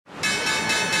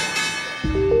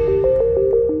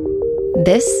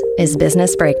This is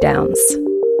Business Breakdowns.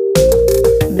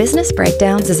 Business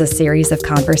Breakdowns is a series of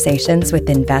conversations with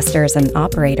investors and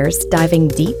operators diving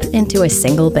deep into a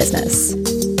single business.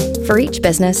 For each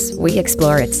business, we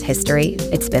explore its history,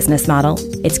 its business model,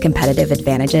 its competitive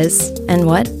advantages, and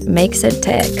what makes it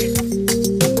tick.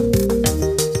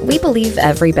 We believe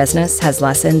every business has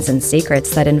lessons and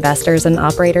secrets that investors and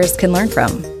operators can learn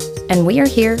from, and we are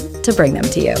here to bring them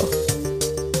to you.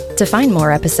 To find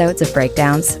more episodes of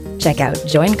Breakdowns, check out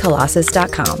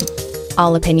joincolossus.com.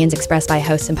 All opinions expressed by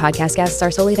hosts and podcast guests are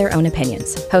solely their own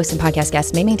opinions. Hosts and podcast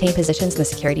guests may maintain positions in the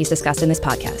securities discussed in this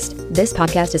podcast. This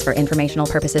podcast is for informational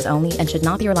purposes only and should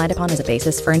not be relied upon as a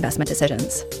basis for investment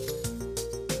decisions.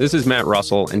 This is Matt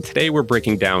Russell, and today we're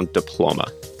breaking down Diploma.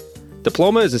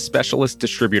 Diploma is a specialist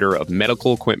distributor of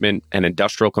medical equipment and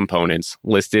industrial components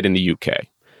listed in the UK.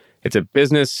 It's a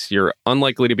business you're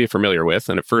unlikely to be familiar with,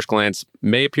 and at first glance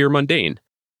may appear mundane.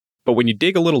 But when you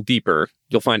dig a little deeper,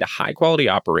 you'll find a high-quality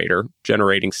operator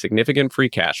generating significant free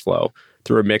cash flow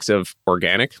through a mix of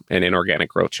organic and inorganic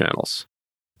growth channels.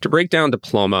 To break down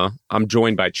Diploma, I'm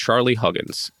joined by Charlie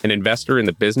Huggins, an investor in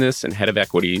the business and head of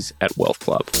equities at Wealth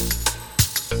Club.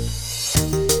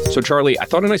 So Charlie, I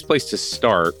thought a nice place to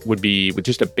start would be with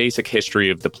just a basic history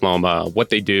of Diploma, what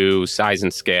they do, size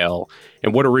and scale,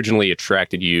 and what originally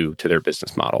attracted you to their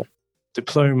business model.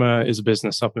 Diploma is a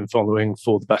business I've been following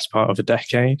for the best part of a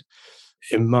decade.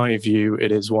 In my view,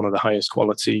 it is one of the highest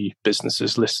quality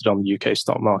businesses listed on the UK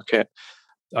stock market.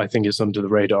 I think it's under the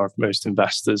radar of most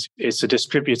investors. It's a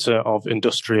distributor of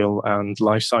industrial and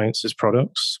life sciences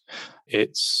products.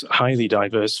 It's highly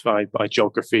diversified by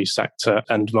geography, sector,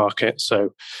 and market.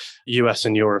 So US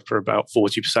and Europe are about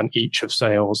 40% each of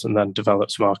sales, and then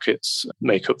developed markets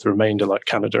make up the remainder, like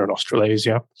Canada and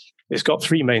Australasia. It's got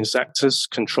three main sectors: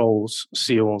 controls,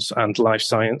 seals, and life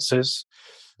sciences,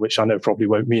 which I know probably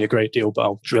won't mean a great deal, but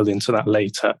I'll drill into that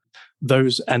later.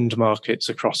 Those end markets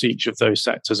across each of those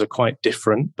sectors are quite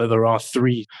different, but there are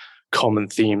three common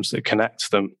themes that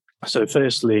connect them. So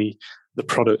firstly, the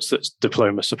products that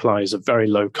Diploma supplies are very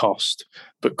low cost,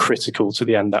 but critical to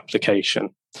the end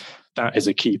application. That is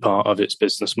a key part of its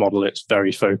business model. It's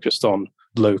very focused on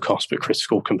low cost, but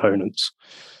critical components.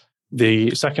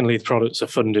 Secondly, the products are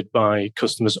funded by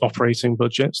customers' operating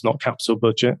budgets, not capital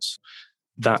budgets.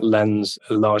 That lends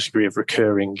a large degree of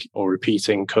recurring or repeat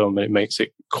income, and it makes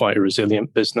it quite a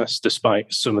resilient business,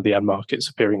 despite some of the end markets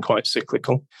appearing quite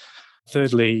cyclical.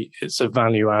 Thirdly, it's a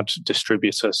value-add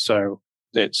distributor, so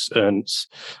it earns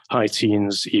high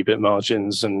teens EBIT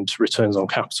margins and returns on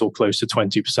capital close to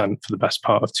 20% for the best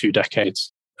part of 2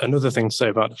 decades. Another thing to say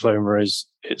about Diploma is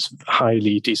it's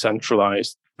highly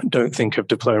decentralized. Don't think of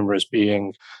Diploma as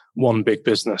being one big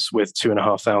business with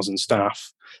 2,500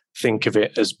 staff. Think of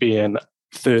it as being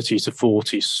 30 to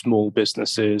 40 small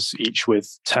businesses, each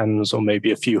with tens or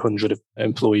maybe a few hundred of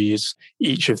employees.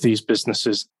 Each of these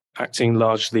businesses acting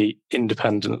largely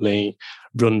independently,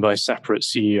 run by separate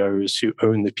CEOs who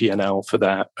own the P&L for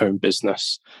their own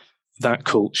business. That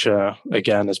culture,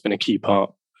 again, has been a key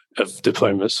part of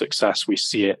Diploma's success. We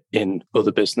see it in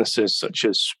other businesses such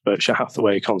as Berkshire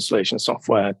Hathaway, Constellation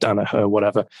Software, Danaher,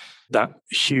 whatever. That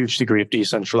huge degree of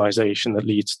decentralization that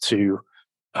leads to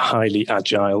a highly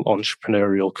agile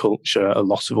entrepreneurial culture, a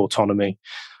lot of autonomy.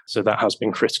 So that has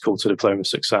been critical to Diploma's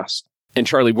success. And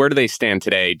Charlie, where do they stand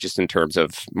today just in terms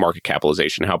of market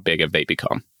capitalization? How big have they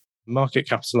become? Market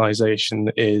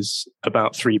capitalization is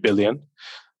about 3 billion.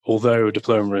 Although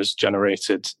Diploma has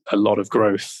generated a lot of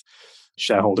growth,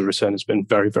 shareholder return has been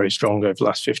very, very strong over the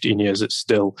last 15 years. It's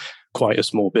still quite a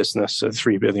small business at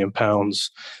 £3 billion.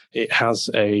 It has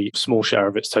a small share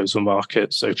of its total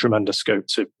market, so tremendous scope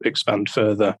to expand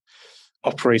further.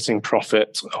 Operating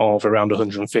profit of around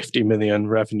 150 million,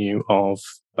 revenue of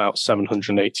about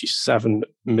 787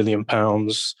 million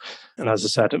pounds. And as I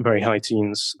said, very high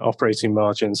teens operating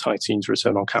margins, high teens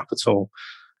return on capital,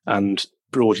 and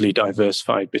broadly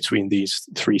diversified between these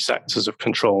three sectors of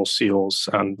control, seals,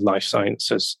 and life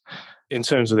sciences. In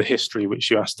terms of the history, which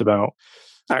you asked about,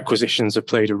 acquisitions have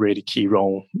played a really key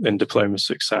role in Diploma's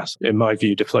success. In my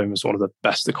view, Diploma is one of the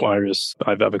best acquirers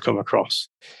I've ever come across.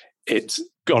 It's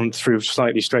gone through a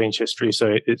slightly strange history.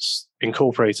 So it's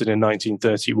incorporated in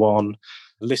 1931,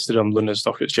 listed on London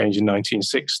Stock Exchange in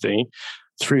 1960.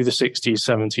 Through the 60s,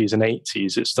 70s, and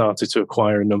 80s, it started to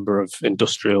acquire a number of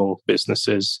industrial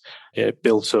businesses. It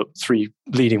built up 3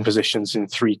 leading positions in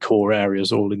 3 core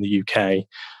areas, all in the UK: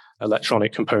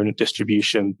 electronic component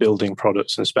distribution, building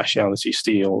products, and specialty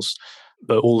steels.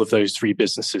 But all of those 3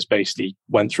 businesses basically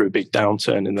went through a big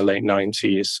downturn in the late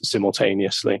 90s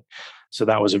simultaneously. So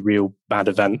that was a real bad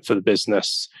event for the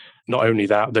business. Not only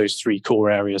that, those three core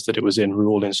areas that it was in were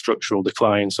all in structural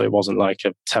decline. So it wasn't like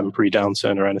a temporary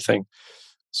downturn or anything.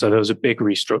 So there was a big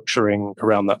restructuring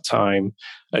around that time.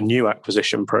 A new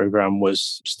acquisition program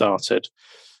was started.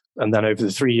 And then over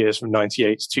the 3 years from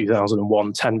 98 to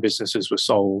 2001, 10 businesses were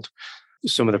sold.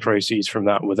 Some of the proceeds from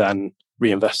that were then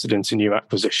reinvested into new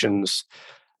acquisitions.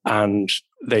 And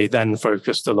they then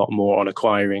focused a lot more on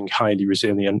acquiring highly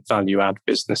resilient value-add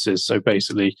businesses. So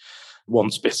basically,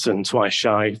 once bitten, twice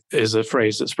shy is a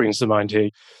phrase that springs to mind here.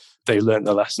 They learned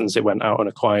their lessons. They went out and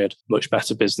acquired much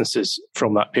better businesses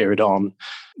from that period on.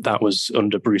 That was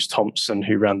under Bruce Thompson,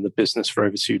 who ran the business for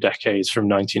over 2 decades from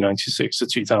 1996 to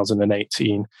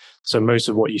 2018. So most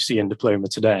of what you see in Diploma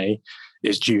today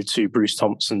is due to Bruce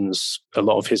Thompson's, a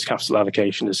lot of his capital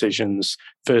allocation decisions,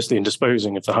 firstly in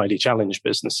disposing of the highly challenged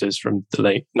businesses from the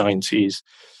late 90s,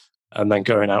 and then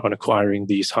going out and acquiring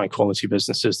these high quality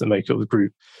businesses that make up the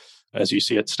group as you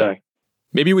see it today.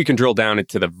 Maybe we can drill down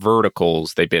into the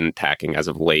verticals they've been attacking as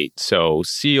of late. So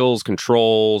seals,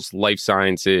 controls, life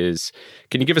sciences.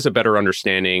 Can you give us a better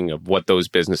understanding of what those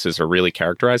businesses are really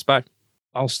characterized by?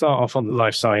 I'll start off on the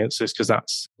life sciences because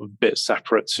that's a bit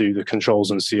separate to the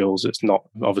controls and seals. It's not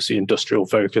obviously industrial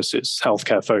focus, it's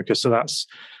healthcare focus. So that's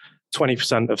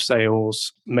 20% of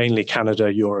sales, mainly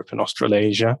Canada, Europe, and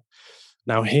Australasia.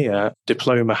 Now here,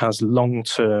 Diploma has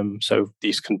long-term, so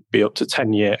these can be up to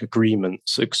 10-year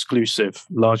agreements,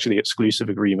 largely exclusive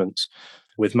agreements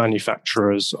with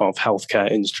manufacturers of healthcare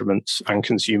instruments and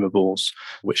consumables,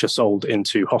 which are sold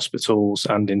into hospitals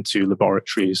and into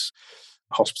laboratories,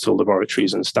 hospital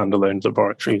laboratories and standalone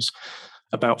laboratories.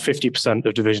 About 50%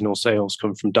 of divisional sales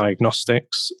come from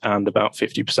diagnostics, and about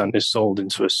 50% is sold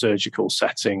into a surgical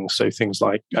setting. So things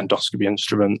like endoscopy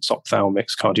instruments,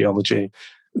 ophthalmics, cardiology.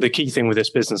 The key thing with this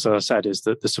business, as I said, is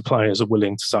that the suppliers are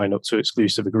willing to sign up to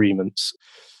exclusive agreements.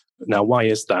 Now, why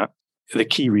is that? The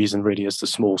key reason really is the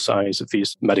small size of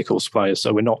these medical suppliers.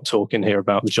 So we're not talking here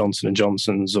about the Johnson &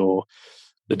 Johnsons or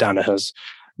the Danahers.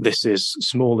 This is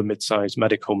small and mid-sized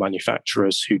medical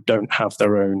manufacturers who don't have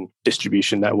their own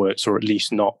distribution networks, or at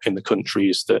least not in the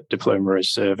countries that Diploma is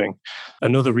serving.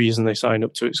 Another reason they sign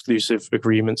up to exclusive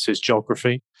agreements is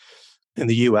geography. In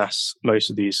the US, most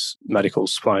of these medical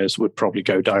suppliers would probably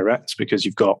go direct because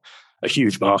you've got a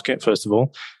huge market, first of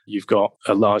all. You've got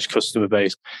a large customer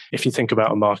base. If you think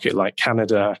about a market like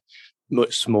Canada,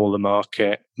 much smaller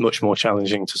market, much more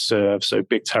challenging to serve, so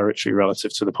big territory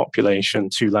relative to the population,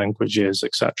 2 languages,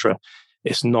 etc.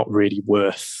 It's not really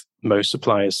worth most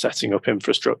suppliers setting up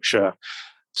infrastructure,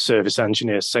 service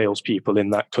engineers, salespeople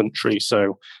in that country.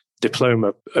 So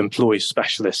Diploma employs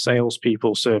specialist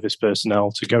salespeople, service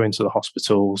personnel to go into the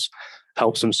hospitals,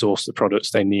 helps them source the products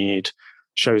they need,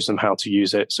 shows them how to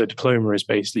use it. So Diploma is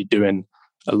basically doing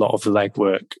a lot of the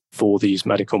legwork for these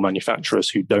medical manufacturers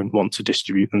who don't want to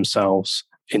distribute themselves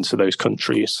into those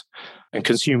countries. And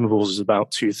consumables is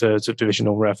about 2/3 of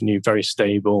divisional revenue, very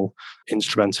stable.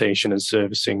 Instrumentation and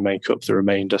servicing make up the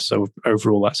remainder. So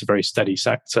overall, that's a very steady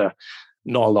sector.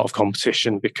 Not a lot of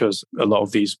competition because a lot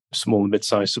of these small and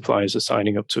mid-sized suppliers are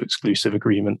signing up to exclusive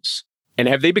agreements. And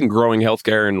have they been growing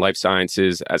healthcare and life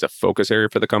sciences as a focus area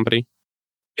for the company?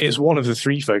 It's one of the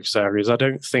 3 focus areas. I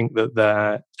don't think that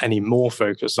they're any more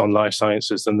focused on life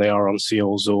sciences than they are on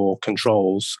seals or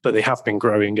controls, but they have been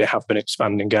growing. They have been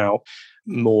expanding out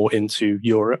more into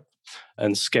Europe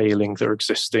and scaling their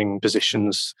existing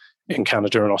positions in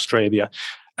Canada and Australia.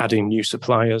 Adding new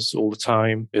suppliers all the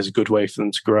time is a good way for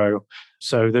them to grow.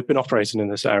 So they've been operating in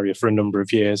this area for a number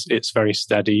of years. It's very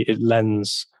steady. It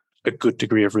lends a good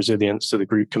degree of resilience to the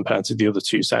group compared to the other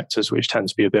 2 sectors, which tend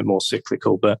to be a bit more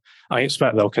cyclical. But I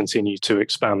expect they'll continue to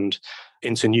expand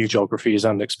into new geographies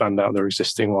and expand out their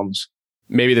existing ones.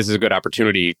 Maybe this is a good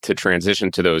opportunity to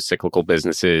transition to those cyclical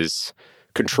businesses.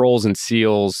 Controls and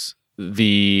seals,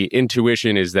 the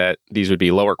intuition is that these would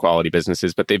be lower quality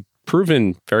businesses, but they've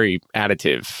proven very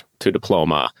additive to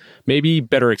Diploma. Maybe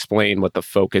better explain what the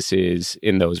focus is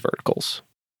in those verticals.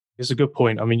 It's a good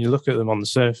point. I mean, you look at them on the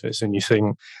surface and you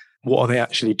think, what are they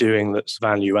actually doing that's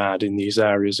value add in these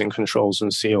areas in controls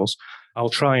and seals? I'll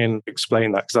try and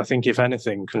explain that because I think if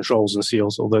anything, controls and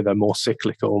seals, although they're more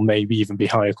cyclical, maybe even be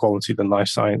higher quality than life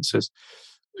sciences.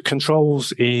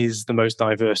 Controls is the most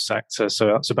diverse sector. So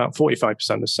that's about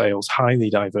 45% of sales, highly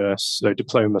diverse. So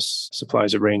Diploma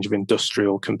supplies a range of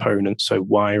industrial components, so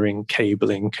wiring,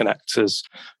 cabling, connectors,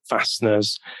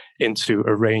 fasteners, into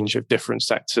a range of different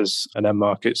sectors and end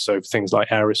markets. So things like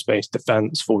aerospace,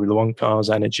 defense, Formula One cars,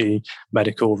 energy,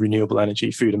 medical, renewable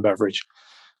energy, food and beverage.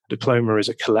 Diploma is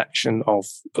a collection of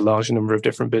a large number of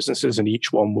different businesses, and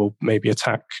each one will maybe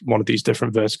attack one of these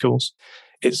different verticals.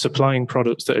 It's supplying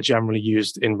products that are generally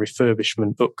used in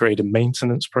refurbishment, upgrade, and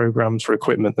maintenance programs for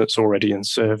equipment that's already in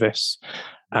service.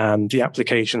 And the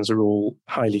applications are all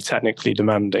highly technically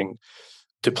demanding.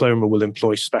 Diploma will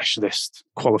employ specialist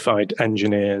qualified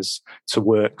engineers to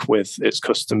work with its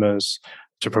customers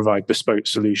to provide bespoke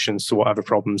solutions to whatever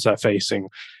problems they're facing.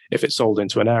 If it's sold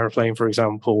into an aeroplane, for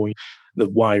example, the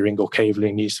wiring or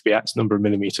cabling needs to be X number of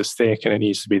millimeters thick, and it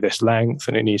needs to be this length,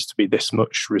 and it needs to be this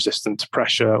much resistant to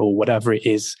pressure, or whatever it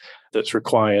is that's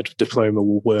required. Diploma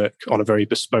will work on a very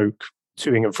bespoke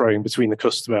toing and froing between the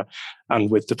customer and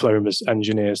with Diploma's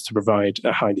engineers to provide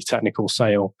a highly technical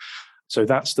sale. So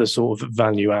that's the sort of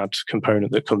value add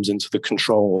component that comes into the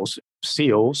controls.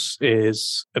 Seals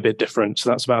is a bit different. So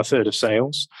that's about a third of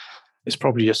sales. It's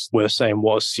probably just worth saying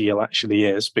what a seal actually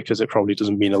is, because it probably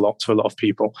doesn't mean a lot to a lot of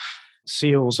people.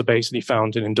 Seals are basically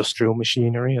found in industrial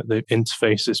machinery at the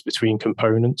interfaces between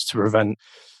components to prevent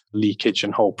leakage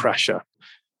and hold pressure.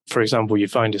 For example, you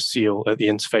find a seal at the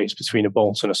interface between a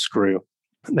bolt and a screw.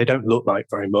 They don't look like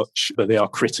very much, but they are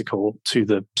critical to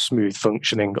the smooth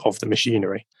functioning of the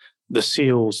machinery. The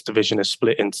seals division is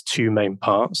split into two main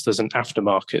parts. There's an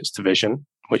aftermarkets division,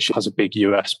 which has a big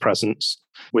US presence,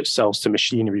 which sells to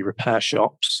machinery repair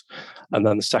shops. And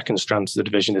then the second strand of the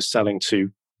division is selling to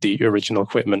the original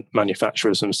equipment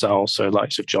manufacturers themselves, so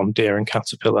likes of John Deere and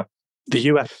Caterpillar. The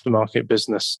US aftermarket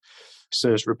business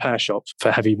serves repair shops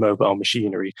for heavy mobile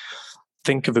machinery.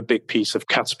 Think of a big piece of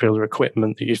Caterpillar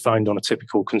equipment that you'd find on a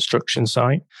typical construction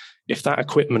site. If that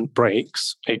equipment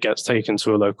breaks, it gets taken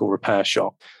to a local repair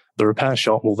shop. The repair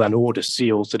shop will then order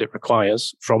seals that it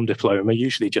requires from Diploma,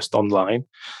 usually just online,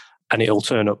 and it'll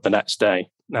turn up the next day.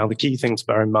 Now, the key thing to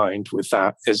bear in mind with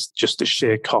that is just the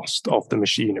sheer cost of the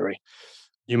machinery.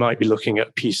 You might be looking at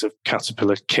a piece of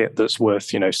Caterpillar kit that's worth,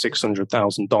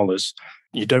 $600,000.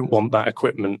 You don't want that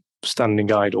equipment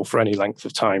standing idle for any length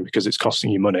of time because it's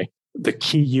costing you money. The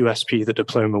key USP that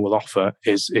Diploma will offer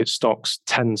is it stocks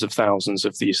tens of thousands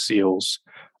of these seals.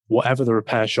 Whatever the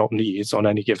repair shop needs on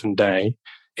any given day,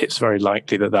 it's very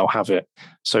likely that they'll have it.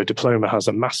 So Diploma has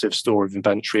a massive store of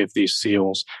inventory of these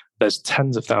seals. There's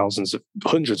tens of thousands,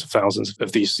 hundreds of thousands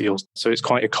of these seals. So it's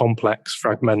quite a complex,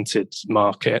 fragmented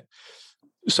market.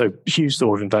 So huge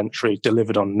store of inventory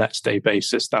delivered on a next day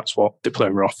basis. That's what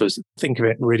Diploma offers. Think of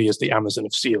it really as the Amazon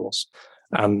of seals.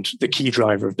 And the key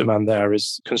driver of demand there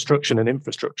is construction and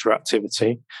infrastructure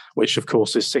activity, which of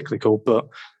course is cyclical. But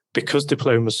because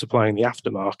Diploma is supplying the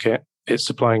aftermarket, it's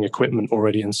supplying equipment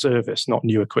already in service, not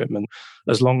new equipment.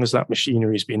 As long as that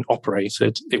machinery is being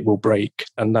operated, it will break.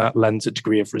 And that lends a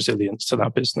degree of resilience to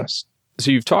that business. So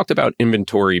you've talked about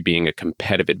inventory being a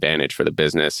competitive advantage for the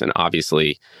business and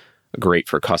obviously great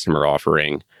for customer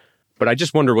offering. But I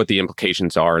just wonder what the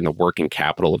implications are in the working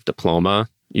capital of Diploma.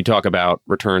 You talk about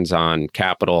returns on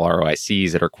capital,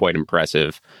 ROICs that are quite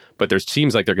impressive, but there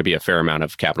seems like there could be a fair amount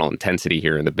of capital intensity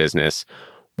here in the business.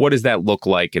 What does that look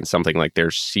like in something like their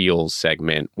seals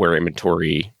segment where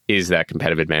inventory is that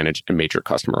competitive advantage and major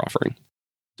customer offering?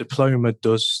 Diploma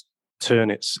does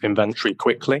turn its inventory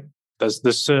quickly.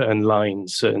 There's certain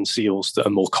lines, certain seals that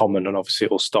are more common, and obviously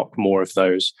it will stock more of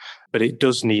those. But it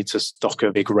does need to stock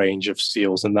a big range of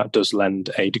seals, and that does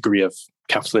lend a degree of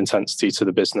capital intensity to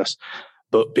the business.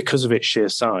 But because of its sheer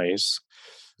size,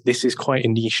 this is quite a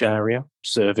niche area,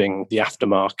 serving the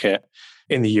aftermarket.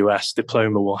 In the US,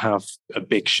 Diploma will have a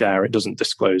big share. It doesn't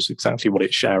disclose exactly what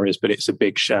its share is, but it's a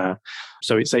big share.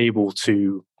 So it's able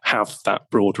to have that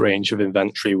broad range of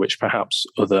inventory, which perhaps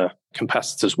other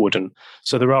competitors wouldn't.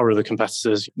 So there are other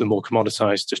competitors. The more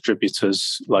commoditized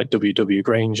distributors like W.W.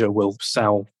 Grainger will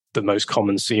sell the most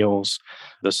common seals.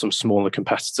 There's some smaller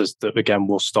competitors that, again,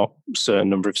 will stock a certain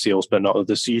number of seals, but not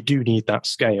others. So you do need that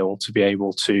scale to be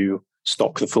able to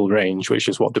stock the full range, which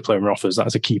is what Diploma offers.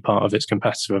 That's a key part of its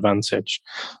competitive advantage.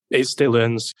 It still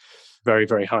earns very,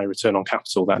 very high return on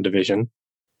capital, that division.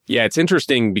 Yeah, it's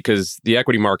interesting because the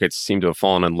equity markets seem to have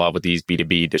fallen in love with these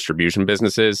B2B distribution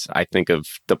businesses. I think of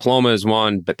Diploma as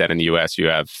one, but then in the US, you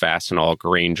have Fastenal,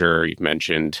 Grainger. You've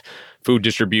mentioned food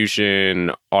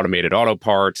distribution, automated auto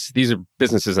parts. These are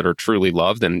businesses that are truly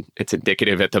loved, and it's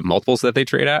indicative at the multiples that they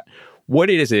trade at. What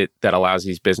is it that allows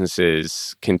these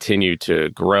businesses continue to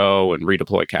grow and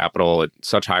redeploy capital at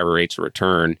such high rates of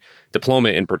return? Diploma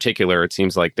in particular, it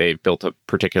seems like they've built a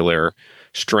particular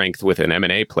strength with an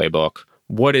M&A playbook.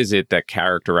 What is it that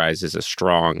characterizes a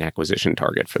strong acquisition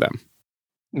target for them?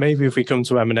 Maybe if we come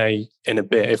to M&A in a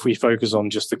bit, if we focus on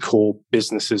just the core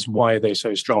businesses, why are they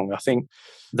so strong? I think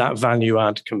that value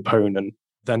add component,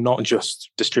 they're not just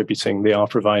distributing, they are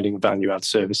providing value add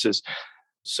services.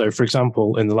 So, for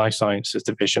example, in the life sciences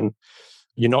division,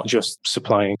 you're not just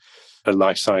supplying a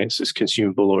life sciences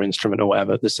consumable or instrument or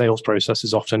whatever, the sales process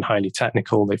is often highly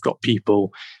technical. They've got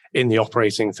people in the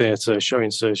operating theatre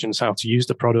showing surgeons how to use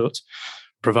the product,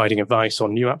 providing advice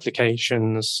on new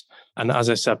applications. And as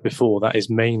I said before, that is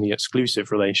mainly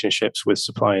exclusive relationships with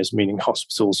suppliers, meaning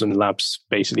hospitals and labs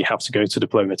basically have to go to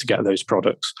Diploma to get those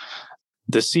products.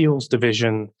 The seals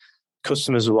division,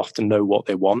 customers will often know what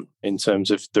they want in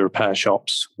terms of the repair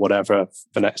shops, whatever,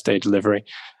 for next day delivery.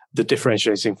 The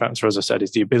differentiating factor, as I said,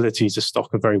 is the ability to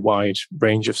stock a very wide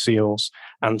range of seals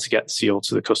and to get the seal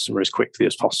to the customer as quickly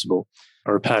as possible.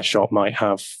 A repair shop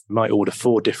might order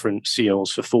 4 different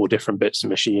seals for 4 different bits of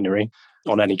machinery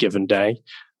on any given day.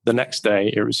 The next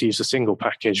day, it receives a single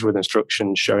package with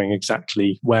instructions showing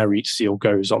exactly where each seal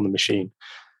goes on the machine.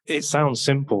 It sounds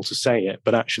simple to say it,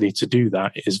 but actually to do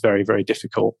that is very, very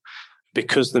difficult.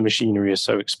 Because the machinery is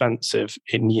so expensive,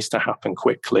 it needs to happen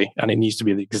quickly and it needs to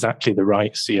be exactly the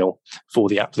right seal for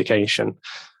the application.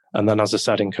 And then, as I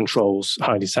said, in controls,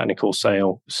 highly technical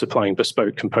sale, supplying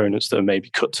bespoke components that are maybe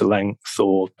cut to length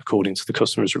or according to the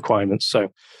customer's requirements. So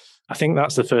I think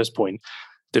that's the first point.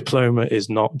 Diploma is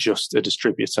not just a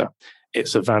distributor.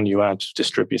 It's a value-add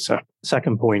distributor.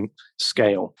 Second point,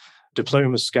 scale.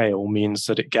 Diploma scale means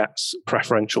that it gets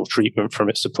preferential treatment from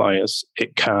its suppliers.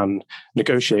 It can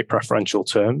negotiate preferential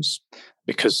terms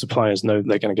because suppliers know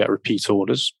they're going to get repeat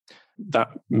orders. That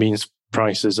means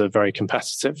prices are very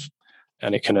competitive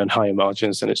and it can earn higher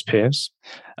margins than its peers.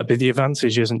 But the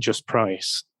advantage isn't just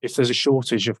price. If there's a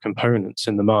shortage of components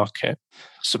in the market,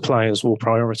 suppliers will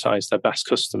prioritize their best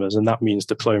customers, and that means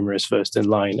Diploma is first in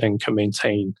line and can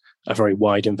maintain a very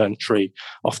wide inventory,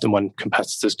 often when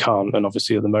competitors can't. And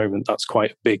obviously at the moment, that's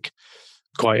quite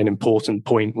an important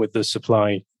point with the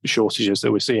supply shortages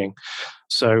that we're seeing.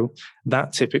 So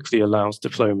that typically allows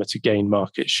Diploma to gain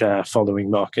market share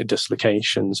following market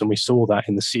dislocations. And we saw that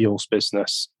in the seals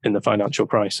business in the financial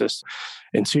crisis.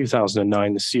 In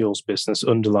 2009, the seals business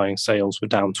underlying sales were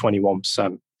down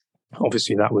 21%.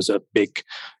 Obviously, that was a big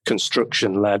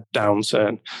construction-led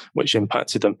downturn, which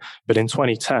impacted them. But in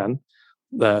 2010,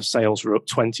 their sales were up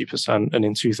 20%, and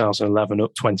in 2011,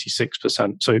 up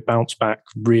 26%. So it bounced back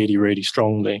really, really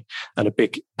strongly. And a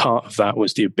big part of that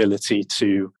was the ability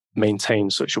to maintain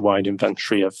such a wide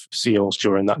inventory of seals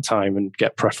during that time and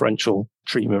get preferential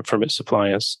treatment from its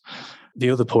suppliers. The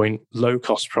other point,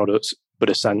 low-cost products, but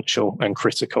essential and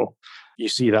critical. You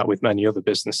see that with many other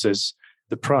businesses.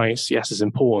 The price, yes, is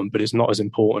important, but it's not as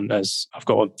important as I've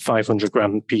got a 500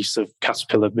 grand piece of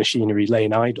Caterpillar machinery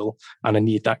laying idle and I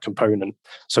need that component.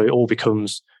 So it all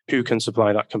becomes who can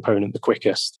supply that component the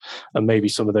quickest. And maybe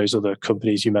some of those other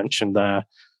companies you mentioned there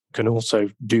can also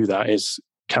do that, is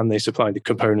can they supply the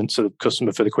component to the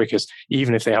customer for the quickest,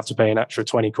 even if they have to pay an extra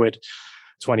 20 quid,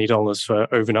 $20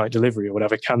 for overnight delivery or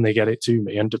whatever, can they get it to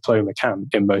me? And Diploma can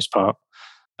in most part.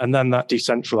 And then that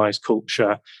decentralized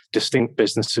culture, distinct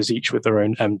businesses, each with their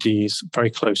own MDs,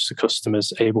 very close to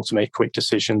customers, able to make quick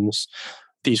decisions.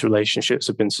 These relationships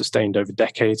have been sustained over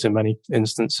decades in many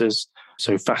instances.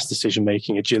 So fast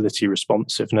decision-making, agility,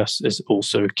 responsiveness is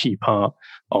also a key part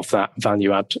of that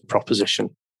value-add proposition.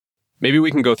 Maybe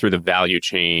we can go through the value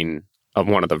chain of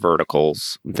one of the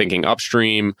verticals. I'm thinking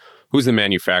upstream, who's the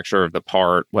manufacturer of the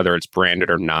part, whether it's branded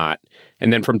or not.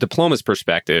 And then from Diploma's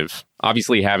perspective,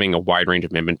 obviously having a wide range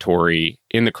of inventory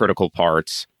in the critical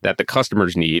parts that the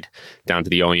customers need, down to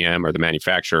the OEM or the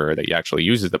manufacturer that actually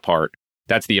uses the part,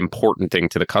 that's the important thing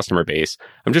to the customer base.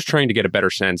 I'm just trying to get a better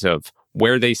sense of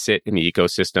where they sit in the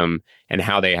ecosystem and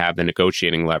how they have the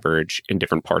negotiating leverage in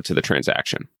different parts of the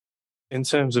transaction. In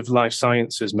terms of life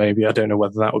sciences, maybe, I don't know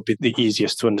whether that would be the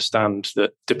easiest to understand,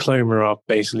 that Diploma are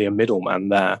basically a middleman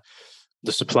there.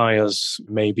 The suppliers,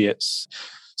 maybe it's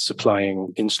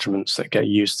supplying instruments that get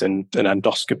used in an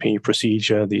endoscopy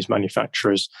procedure. These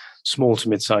manufacturers, small to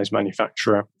mid-sized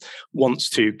manufacturer, wants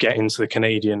to get into the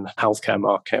Canadian healthcare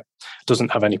market,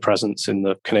 doesn't have any presence in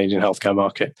the Canadian healthcare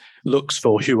market, looks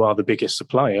for who are the biggest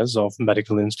suppliers of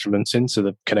medical instruments into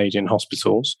the Canadian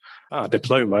hospitals.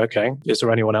 Diploma, okay. Is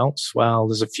there anyone else? Well,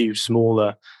 there's a few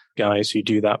smaller guys who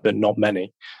do that, but not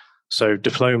many. So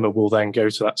Diploma will then go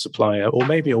to that supplier, or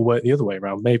maybe it'll work the other way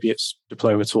around. Maybe it's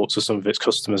Diploma talks to some of its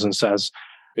customers and says,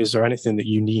 is there anything that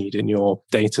you need in your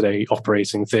day-to-day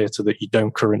operating theatre that you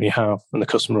don't currently have? And the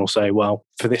customer will say, well,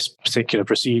 for this particular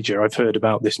procedure, I've heard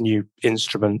about this new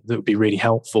instrument that would be really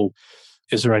helpful.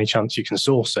 Is there any chance you can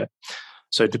source it?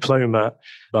 So Diploma,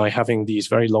 by having these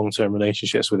very long-term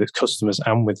relationships with its customers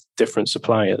and with different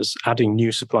suppliers, adding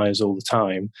new suppliers all the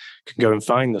time, can go and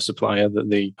find the supplier that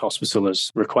the hospital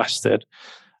has requested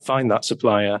find that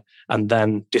supplier, and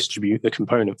then distribute the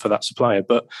component for that supplier.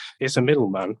 But it's a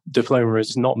middleman. Diploma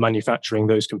is not manufacturing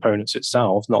those components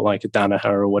itself, not like a Danaher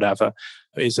or whatever.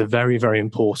 It's a very, very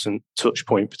important touch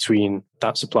point between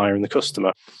that supplier and the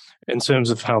customer. In terms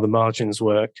of how the margins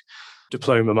work,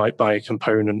 Diploma might buy a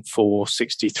component for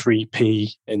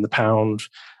 63p in the pound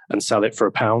and sell it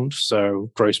for £1.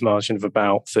 So gross margin of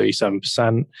about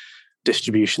 37%.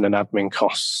 Distribution and admin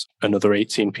costs another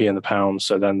 18p in the pound.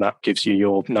 So then that gives you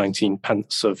your 19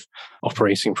 pence of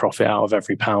operating profit out of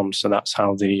every pound. So that's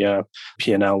how the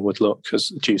P&L would look as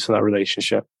due to that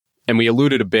relationship. And we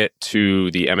alluded a bit to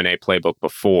the M&A playbook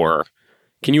before.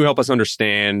 Can you help us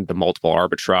understand the multiple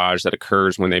arbitrage that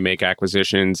occurs when they make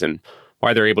acquisitions and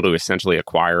why they're able to essentially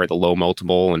acquire the low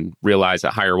multiple and realize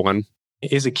a higher one?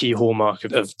 It is a key hallmark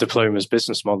of Diploma's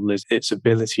business model is its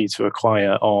ability to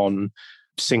acquire on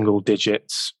single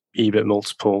digits EBIT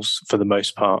multiples for the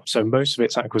most part. So most of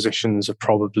its acquisitions are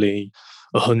probably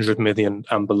 100 million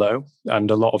and below.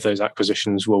 And a lot of those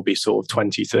acquisitions will be sort of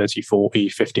 20, 30, 40,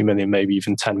 50 million, maybe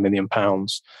even 10 million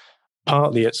pounds.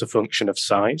 Partly it's a function of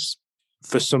size.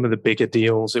 For some of the bigger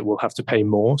deals, it will have to pay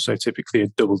more. So typically a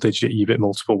double-digit EBIT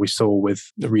multiple we saw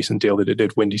with the recent deal that it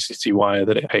did, Windy City Wire,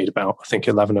 that it paid about, I think,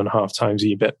 11.5 times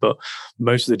EBIT. But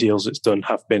most of the deals it's done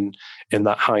have been in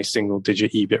that high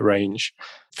single-digit EBIT range.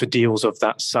 For deals of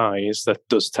that size, there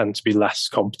does tend to be less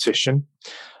competition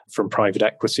from private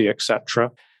equity, etc.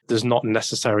 There's not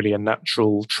necessarily a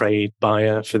natural trade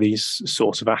buyer for these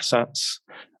sorts of assets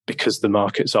because the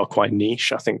markets are quite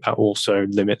niche. I think that also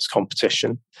limits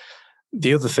competition.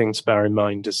 The other thing to bear in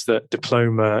mind is that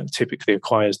Diploma typically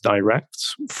acquires direct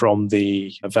from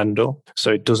the vendor.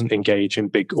 So it doesn't engage in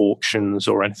big auctions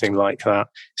or anything like that.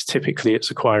 It's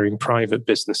acquiring private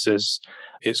businesses.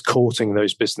 It's courting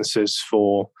those businesses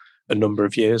for a number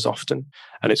of years often.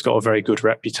 And it's got a very good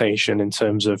reputation in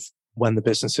terms of when the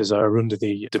businesses are under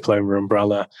the Diploma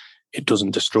umbrella, it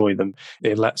doesn't destroy them.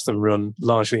 It lets them run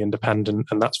largely independent.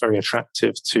 And that's very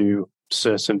attractive to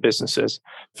certain businesses.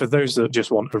 For those that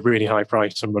just want a really high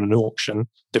price and run an auction,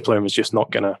 Diploma's just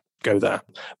not going to go there.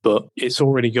 But it's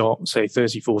already got, say,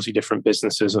 30, 40 different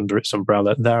businesses under its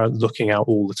umbrella. They're looking out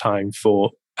all the time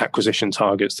for acquisition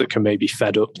targets that can maybe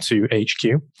fed up to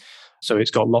HQ. So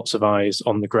it's got lots of eyes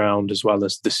on the ground, as well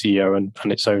as the CEO and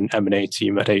its own M&A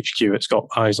team at HQ. It's got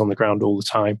eyes on the ground all the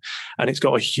time. And it's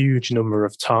got a huge number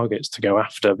of targets to go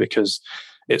after because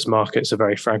its markets are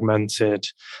very fragmented.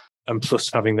 And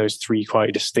plus having those three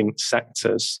quite distinct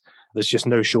sectors, there's just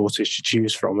no shortage to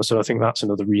choose from. So I think that's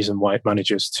another reason why it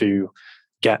manages to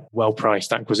get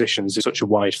well-priced acquisitions in such a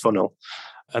wide funnel.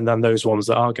 And then those ones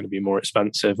that are going to be more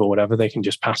expensive or whatever, they can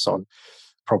just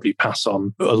probably pass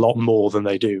on a lot more than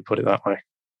they do, put it that way.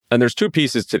 And there's two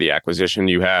pieces to the acquisition.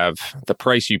 You have the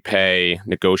price you pay,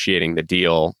 negotiating the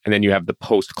deal, and then you have the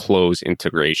post-close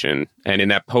integration. And in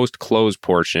that post-close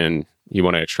portion, you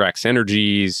want to extract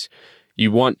synergies.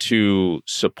 You want to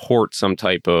support some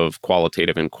type of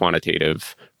qualitative and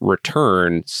quantitative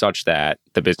return such that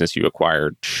the business you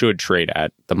acquired should trade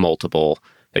at the multiple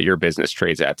that your business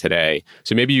trades at today.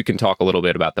 So maybe you can talk a little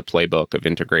bit about the playbook of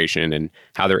integration and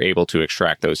how they're able to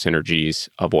extract those synergies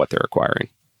of what they're acquiring.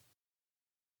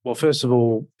 Well, first of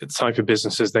all, the type of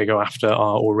businesses they go after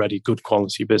are already good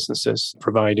quality businesses,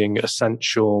 providing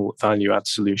essential value-add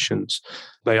solutions.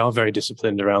 They are very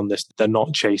disciplined around this. They're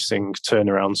not chasing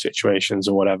turnaround situations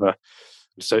or whatever.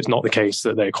 So it's not the case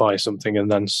that they acquire something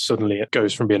and then suddenly it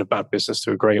goes from being a bad business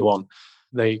to a great one.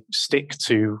 They stick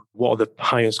to what are the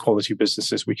highest quality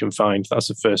businesses we can find. That's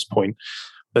the first point.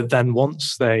 But then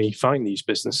once they find these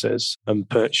businesses and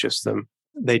purchase them,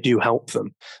 they do help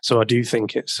them. So I do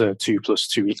think it's a 2 +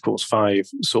 2 = 5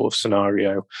 sort of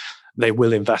scenario. They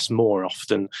will invest more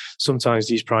often. Sometimes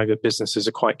these private businesses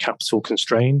are quite capital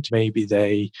constrained. Maybe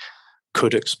they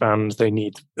could expand. They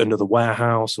need another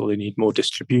warehouse or they need more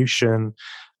distribution.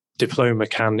 Diploma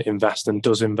can invest and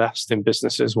does invest in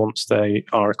businesses once they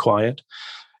are acquired.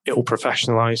 It will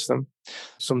professionalize them.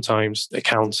 Sometimes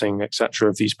accounting, etc.,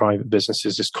 of these private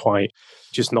businesses is quite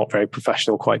just not very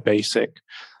professional, quite basic.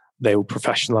 They will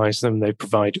professionalize them. They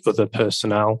provide other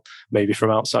personnel, maybe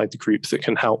from outside the group, that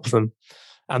can help them.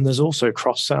 And there's also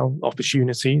cross-sell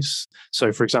opportunities.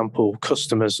 So, for example,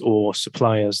 customers or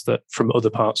suppliers that from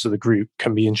other parts of the group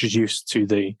can be introduced to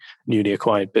the newly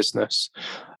acquired business.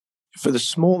 For the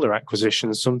smaller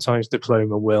acquisitions, sometimes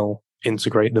Diploma will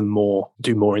integrate them more,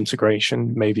 do more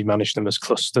integration, maybe manage them as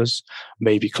clusters,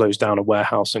 maybe close down a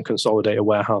warehouse and consolidate a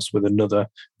warehouse with another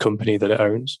company that it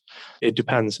owns. It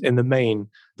depends. In the main,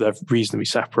 they're reasonably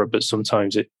separate, but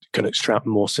sometimes it can extract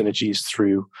more synergies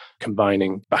through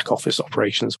combining back office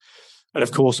operations. And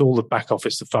of course, all the back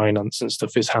office, the finance and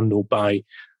stuff is handled by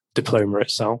Diploma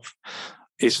itself.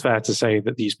 It's fair to say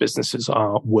that these businesses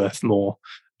are worth more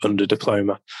under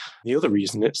Diploma. The other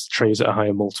reason it trades at a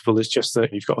higher multiple is just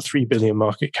that you've got a 3 billion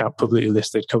market cap publicly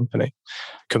listed company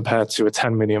compared to a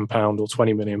 10 million pound or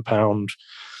 20 million pound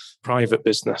private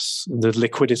business. The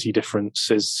liquidity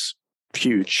difference is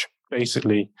huge.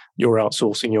 Basically, you're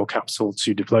outsourcing your capital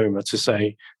to Diploma to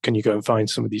say, can you go and find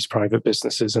some of these private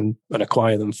businesses and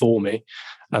acquire them for me?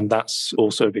 And that's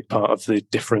also a big part of the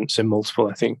difference in multiple,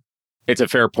 I think. It's a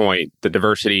fair point. The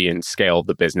diversity and scale of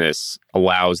the business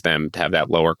allows them to have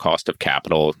that lower cost of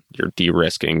capital. You're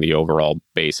de-risking the overall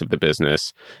base of the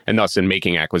business. And thus, in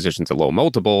making acquisitions at low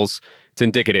multiples, it's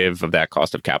indicative of that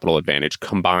cost of capital advantage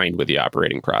combined with the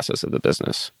operating process of the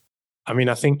business. I mean,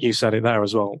 I think you said it there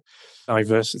as well.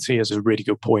 Diversity is a really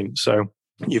good point. So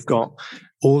you've got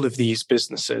all of these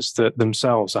businesses that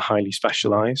themselves are highly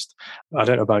specialized. I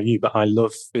don't know about you, but I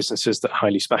love businesses that are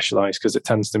highly specialized because it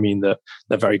tends to mean that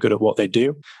they're very good at what they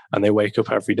do. And they wake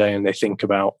up every day and they think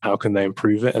about how can they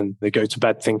improve it. And they go to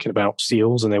bed thinking about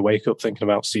seals and they wake up thinking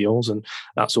about seals. And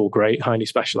that's all great, highly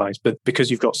specialized. But because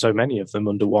you've got so many of them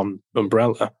under one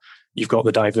umbrella, you've got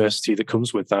the diversity that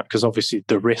comes with that. Because obviously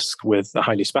the risk with a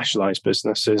highly specialized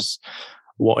business is,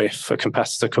 what if a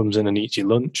competitor comes in and eats your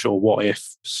lunch? Or what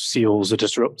if seals are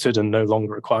disrupted and no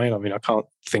longer required? I mean, I can't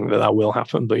think that that will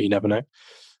happen, but you never know.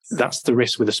 That's the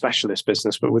risk with a specialist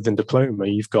business. But within Diploma,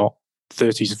 you've got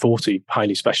 30 to 40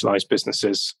 highly specialized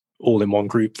businesses all in one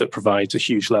group that provides a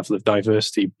huge level of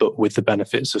diversity, but with the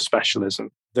benefits of specialism.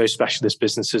 Those specialist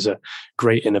businesses are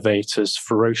great innovators,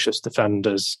 ferocious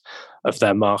defenders of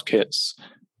their markets,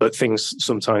 but things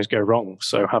sometimes go wrong.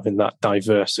 So having that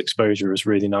diverse exposure is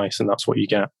really nice, and that's what you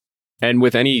get. And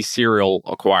with any serial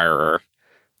acquirer,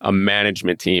 a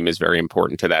management team is very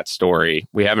important to that story.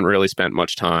 We haven't really spent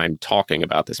much time talking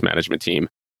about this management team.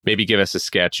 Maybe give us a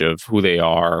sketch of who they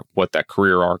are, what that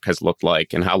career arc has looked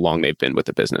like, and how long they've been with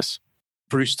the business.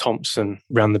 Bruce Thompson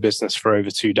ran the business for over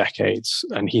 2 decades,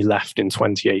 and he left in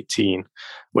 2018,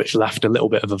 which left a little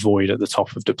bit of a void at the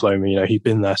top of Diploma. You know, he'd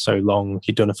been there so long,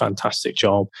 he'd done a fantastic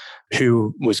job.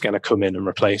 Who was going to come in and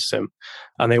replace him?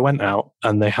 And they went out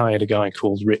and they hired a guy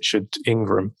called Richard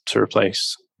Ingram to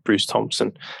replace Bruce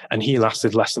Thompson. And he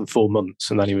lasted less than 4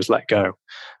 months and then he was let go.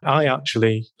 I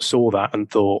actually saw that and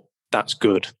thought, that's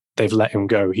good. They've let him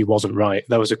go. He wasn't right.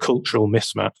 There was a cultural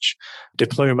mismatch.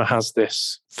 Diploma has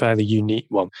this fairly unique,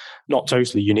 well, not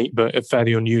totally unique, but a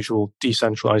fairly unusual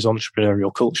decentralized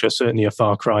entrepreneurial culture, certainly a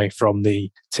far cry from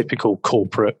the typical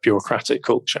corporate bureaucratic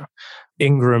culture.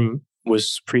 Ingram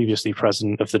was previously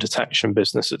president of the detection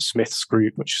business at Smiths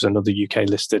Group, which is another UK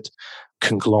listed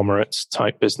conglomerate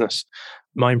type business.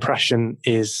 My impression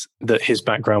is that his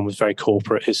background was very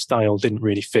corporate. His style didn't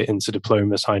really fit into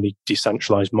Diploma's highly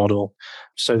decentralized model.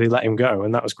 So they let him go,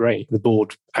 and that was great. The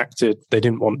board acted. They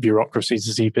didn't want bureaucracy to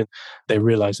seep in. They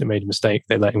realized they made a mistake.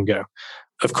 They let him go.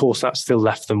 Of course, that still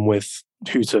left them with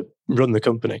who to run the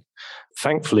company.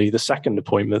 Thankfully, the second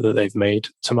appointment that they've made,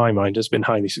 to my mind, has been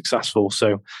highly successful.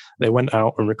 So they went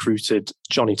out and recruited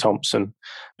Johnny Thompson.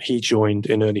 He joined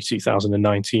in early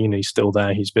 2019. He's still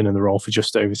there. He's been in the role for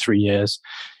just over 3 years.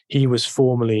 He was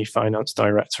formerly finance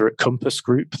director at Compass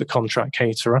Group, the contract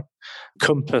caterer.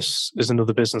 Compass is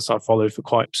another business I've followed for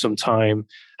quite some time,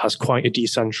 has quite a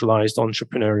decentralized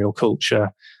entrepreneurial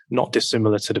culture, not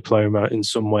dissimilar to Diploma in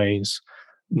some ways.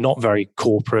 Not very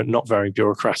corporate, not very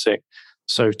bureaucratic.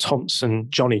 So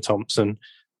Johnny Thompson,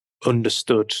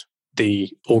 understood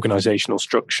the organizational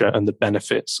structure and the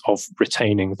benefits of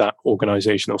retaining that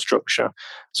organizational structure.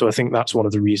 So I think that's one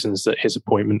of the reasons that his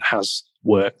appointment has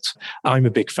worked. I'm a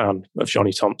big fan of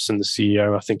Johnny Thompson, the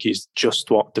CEO. I think he's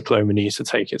just what Diploma needs to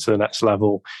take it to the next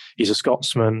level. He's a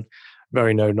Scotsman,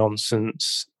 very no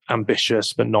nonsense,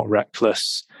 ambitious, but not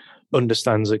reckless.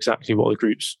 Understands exactly what the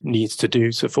group needs to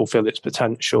do to fulfill its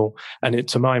potential. And it,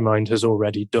 to my mind, has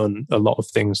already done a lot of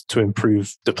things to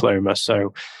improve Diploma.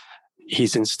 So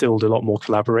he's instilled a lot more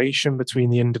collaboration between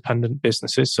the independent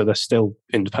businesses. So they're still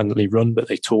independently run, but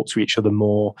they talk to each other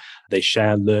more. They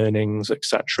share learnings,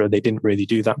 etc. They didn't really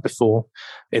do that before.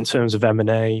 In terms of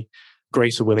M&A,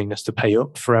 greater willingness to pay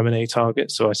up for M&A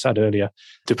targets. So I said earlier,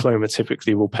 Diploma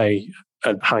typically will pay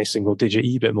a high single-digit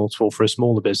EBIT multiple for a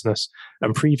smaller business.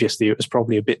 And previously, it was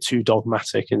probably a bit too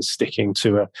dogmatic in sticking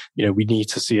to we need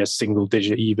to see a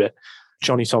single-digit EBIT.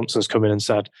 Johnny Thompson's come in and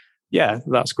said, yeah,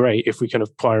 that's great if we can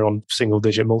acquire on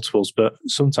single-digit multiples, but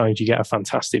sometimes you get a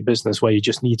fantastic business where you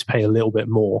just need to pay a little bit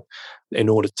more in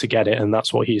order to get it. And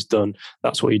that's what he's done.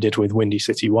 That's what he did with Windy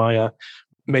City Wire.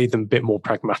 Made them a bit more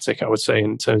pragmatic, I would say,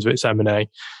 in terms of its M&A.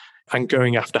 And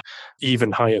going after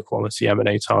even higher quality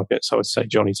M&A targets, I would say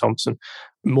Johnny Thompson,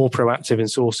 more proactive in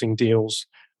sourcing deals,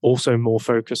 Also more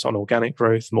focus on organic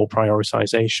growth, more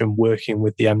prioritization, working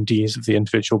with the MDs of the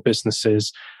individual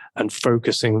businesses and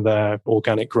focusing their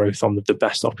organic growth on the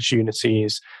best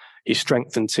opportunities. He's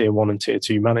strengthened tier 1 and tier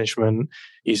 2 management.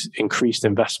 He's increased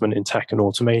investment in tech and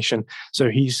automation. So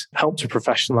he's helped to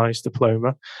professionalize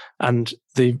Diploma. And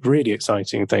the really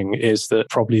exciting thing is that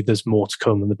probably there's more to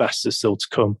come and the best is still to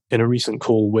come. In a recent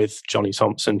call with Johnny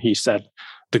Thompson, he said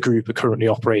the group are currently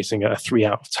operating at a 3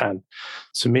 out of 10.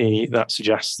 To me, that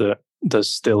suggests that there's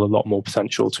still a lot more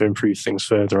potential to improve things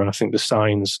further. And I think the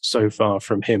signs so far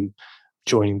from him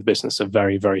joining the business are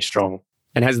very, very strong.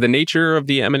 And has the nature of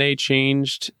the M&A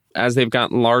changed as they've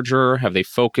gotten larger? Have they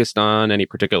focused on any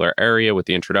particular area with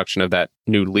the introduction of that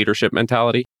new leadership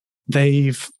mentality?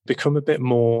 They've become a bit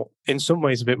more, in some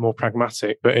ways, a bit more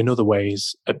pragmatic, but in other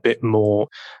ways, a bit more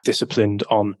disciplined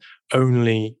on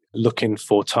only looking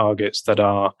for targets that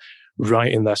are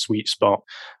right in their sweet spot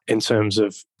in terms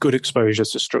of good exposure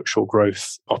to structural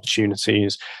growth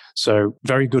opportunities. So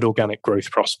very good organic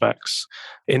growth prospects.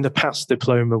 In the past,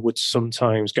 Diploma would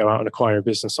sometimes go out and acquire a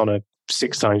business on a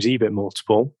 6 times EBIT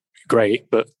multiple. Great,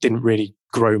 but didn't really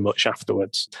grow much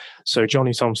afterwards. So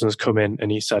Johnny Thompson's come in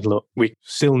and he said, look, we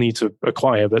still need to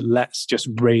acquire, but let's just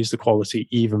raise the quality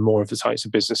even more of the types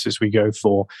of businesses we go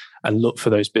for and look for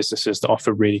those businesses that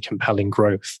offer really compelling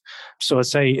growth. So I'd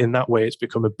say in that way, it's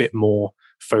become a bit more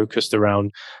focused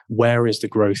around where is the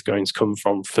growth going to come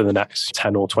from for the next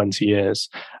 10 or 20 years.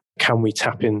 Can we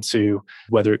tap into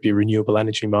whether it be renewable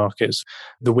energy markets,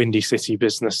 the Windy City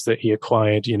business that he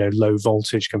acquired, low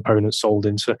voltage components sold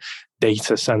into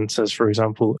data centers, for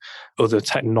example, other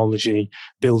technology,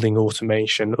 building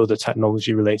automation, other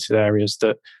technology related areas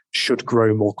that should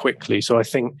grow more quickly. So I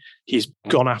think he's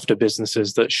gone after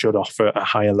businesses that should offer a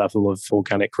higher level of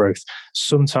organic growth,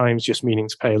 sometimes just meaning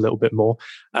to pay a little bit more.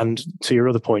 And to your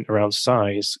other point around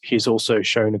size, he's also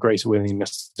shown a greater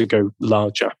willingness to go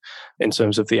larger in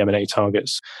terms of the M&A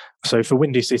targets. So for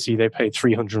Windy City, they paid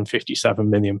 £357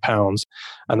 million,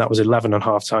 and that was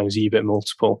 11.5 times EBIT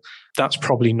multiple. That's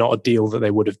probably not a deal that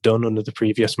they would have done under the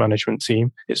previous management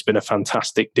team. It's been a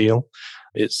fantastic deal.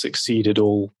 It's exceeded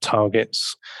all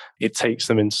targets. It takes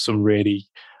them into some really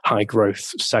high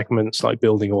growth segments like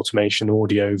building automation,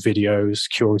 audio, video,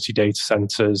 security data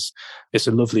centers. It's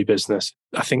a lovely business.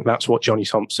 I think that's what Johnny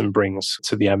Thompson brings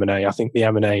to the M&A. I think the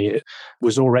M&A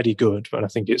was already good, but I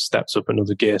think it steps up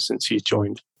another gear since he's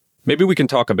joined. Maybe we can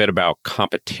talk a bit about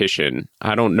competition.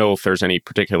 I don't know if there's any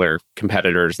particular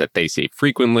competitors that they see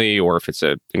frequently or if it's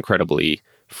an incredibly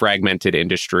fragmented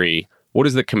industry. What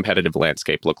does the competitive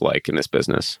landscape look like in this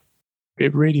business?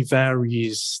 It really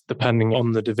varies depending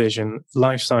on the division.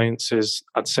 Life sciences,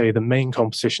 I'd say the main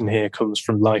competition here comes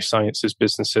from life sciences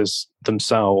businesses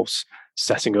themselves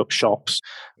setting up shops.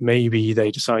 Maybe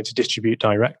they decide to distribute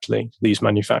directly. These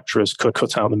manufacturers could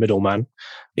cut out the middleman.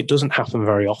 It doesn't happen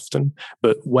very often,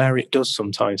 but where it does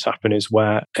sometimes happen is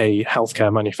where a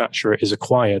healthcare manufacturer is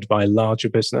acquired by a larger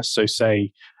business. So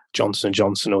say Johnson &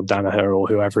 Johnson or Danaher or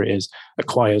whoever it is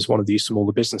acquires one of these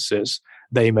smaller businesses.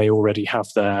 They may already have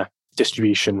their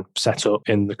distribution set up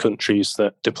in the countries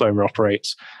that Diploma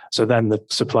operates. So then the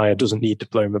supplier doesn't need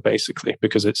Diploma basically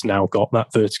because it's now got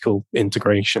that vertical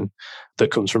integration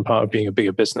that comes from part of being a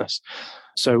bigger business.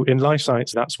 So in life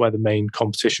science, that's where the main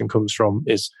competition comes from,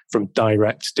 is from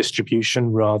direct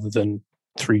distribution rather than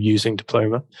through using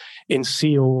Diploma. In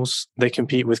seals, they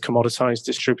compete with commoditized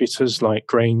distributors like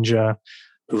Grainger,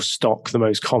 who stock the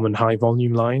most common high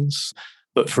volume lines.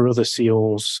 But for other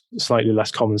seals, slightly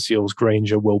less common seals,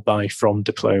 Grainger will buy from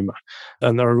Diploma.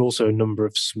 And there are also a number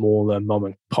of smaller mom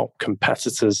and pop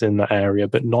competitors in that area,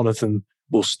 but none of them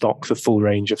will stock the full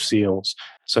range of seals.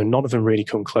 So none of them really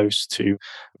come close to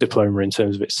Diploma in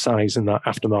terms of its size in that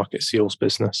aftermarket seals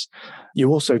business.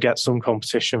 You also get some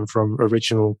competition from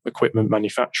original equipment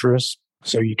manufacturers.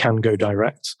 So you can go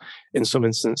direct in some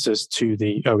instances to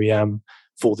the OEM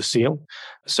for the seal.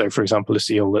 So for example, a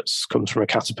seal that comes from a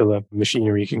Caterpillar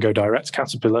machinery, you can go direct to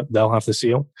Caterpillar, they'll have the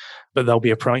seal, but there'll be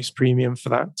a price premium for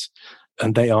that.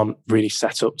 And they aren't really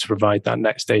set up to provide that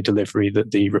next day delivery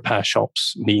that the repair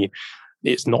shops need.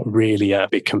 It's not really a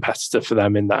big competitor for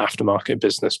them in the aftermarket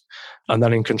business. And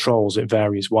then in controls, it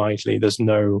varies widely. There's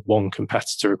no one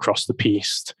competitor across the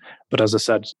piece. But as I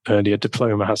said earlier,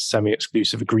 Diploma has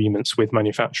semi-exclusive agreements with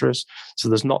manufacturers. So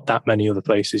there's not that many other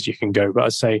places you can go. But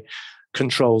I'd say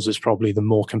controls is probably the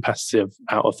more competitive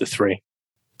out of the three.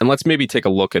 And let's maybe take a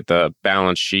look at the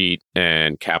balance sheet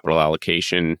and capital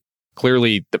allocation.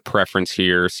 Clearly, the preference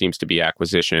here seems to be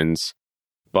acquisitions,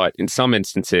 but in some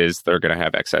instances, they're going to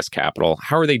have excess capital.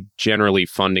 How are they generally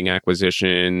funding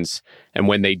acquisitions? And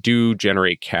when they do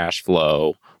generate cash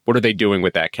flow, what are they doing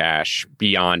with that cash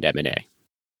beyond M&A?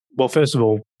 Well, first of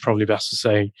all, probably best to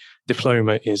say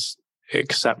Diploma is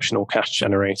exceptional cash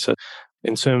generator.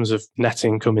 In terms of net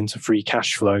income into free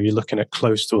cash flow, you're looking at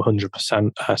close to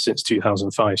 100% since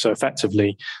 2005. So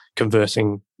effectively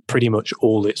converting pretty much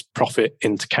all its profit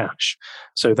into cash.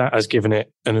 So that has given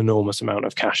it an enormous amount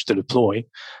of cash to deploy,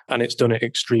 and it's done it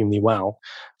extremely well.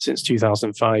 Since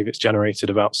 2005, it's generated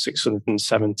about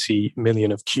 670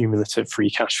 million of cumulative free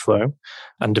cash flow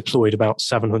and deployed about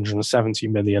 770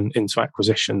 million into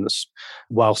acquisitions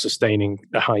while sustaining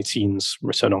a high teens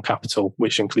return on capital,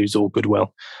 which includes all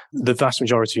goodwill. The vast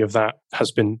majority of that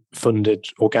has been funded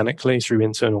organically through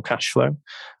internal cash flow.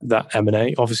 That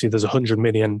M&A, obviously there's 100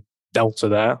 million delta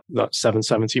there, that's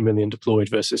 770 million deployed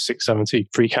versus 670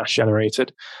 free cash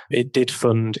generated. It did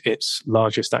fund its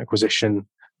largest acquisition,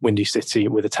 Windy City,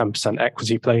 with a 10%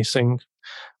 equity placing,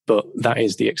 but that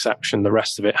is the exception. The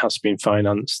rest of it has been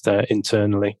financed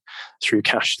internally through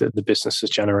cash that the business has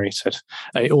generated.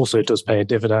 It also does pay a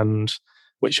dividend,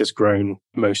 which has grown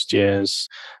most years.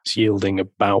 It's yielding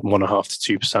about 1.5%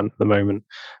 to 2% at the moment.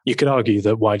 You could argue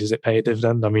that why does it pay a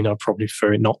dividend? I mean, I'd probably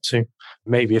prefer it not to.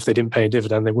 Maybe if they didn't pay a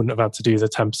dividend, they wouldn't have had to do the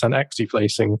 10% equity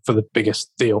placing for the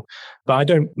biggest deal. But I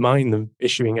don't mind them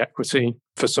issuing equity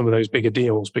for some of those bigger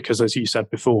deals because, as you said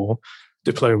before,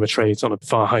 Diploma trades on a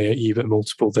far higher EBIT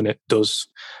multiple than it does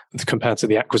compared to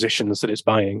the acquisitions that it's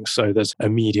buying. So there's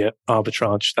immediate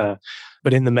arbitrage there.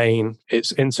 But in the main,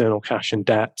 it's internal cash and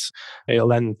debt.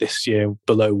 It'll end this year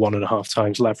below 1.5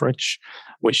 times leverage,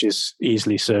 which is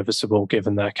easily serviceable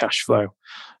given their cash flow.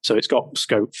 So it's got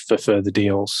scope for further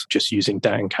deals just using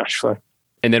debt and cash flow.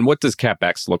 And then what does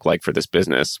CapEx look like for this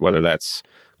business, whether that's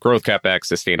growth CapEx,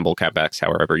 sustainable CapEx,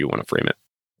 however you want to frame it?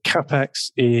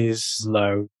 CapEx is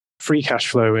low. Free cash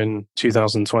flow in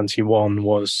 2021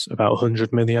 was about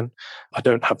 100 million. I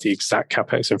don't have the exact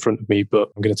CapEx in front of me, but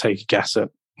I'm going to take a guess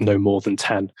at no more than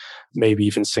 10, maybe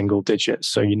even single digits.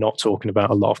 So you're not talking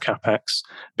about a lot of CapEx.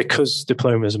 Because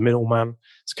Diploma is a middleman,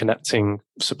 it's connecting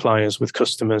suppliers with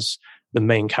customers. The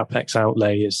main CapEx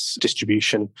outlay is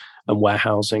distribution and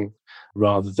warehousing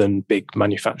rather than big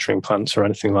manufacturing plants or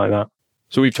anything like that.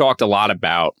 So we've talked a lot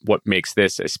about what makes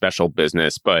this a special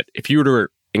business, but if you were to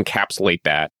encapsulate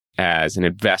that as an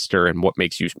investor and what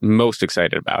makes you most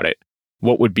excited about it,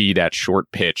 what would be that short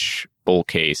pitch bull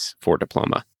case for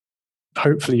Diploma?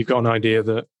 Hopefully you've got an idea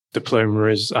that Diploma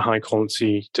is a high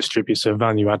quality distributor,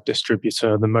 value add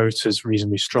distributor. The moat is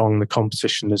reasonably strong. The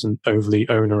competition isn't overly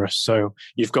onerous. So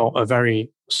you've got a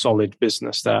very solid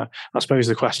business there. I suppose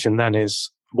the question then is,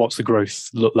 what's the growth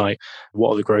look like?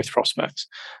 What are the growth prospects?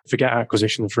 Forget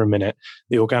acquisition for a minute.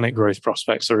 The organic growth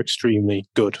prospects are extremely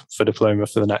good for Diploma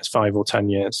for the next 5 or 10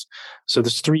 years. So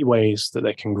there's 3 ways that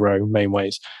they can grow, main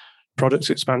ways: product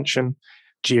expansion,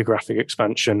 geographic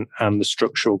expansion, and the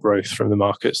structural growth from the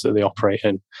markets that they operate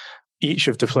in. Each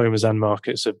of Diploma's end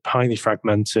markets are highly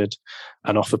fragmented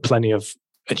and offer plenty of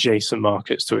adjacent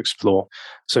markets to explore.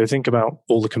 So think about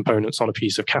all the components on a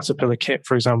piece of Caterpillar kit,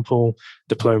 for example.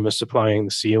 Diploma supplying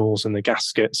the seals and the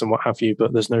gaskets and what have you,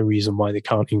 but there's no reason why they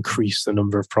can't increase the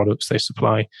number of products they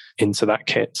supply into that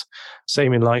kit.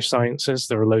 Same in life sciences.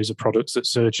 There are loads of products that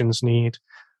surgeons need.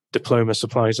 Diploma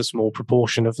supplies a small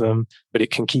proportion of them, but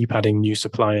it can keep adding new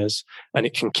suppliers and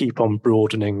it can keep on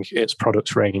broadening its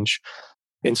product range.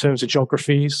 In terms of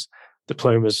geographies,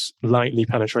 Diploma's lightly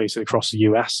penetrated across the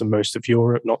US and most of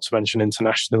Europe, not to mention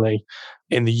internationally.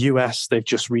 In the US, they've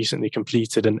just recently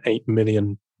completed an $8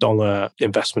 million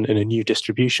investment in a new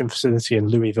distribution facility in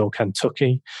Louisville,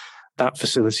 Kentucky. That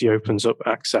facility opens up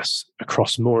access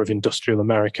across more of industrial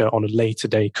America on a later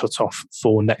day cutoff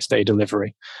for next day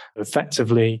delivery.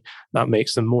 Effectively, that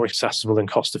makes them more accessible and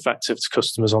cost effective to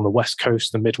customers on the West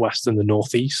Coast, the Midwest, and the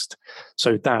Northeast.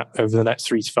 So that over the next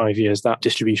 3 to 5 years, that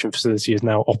distribution facility is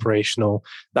now operational.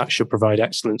 That should provide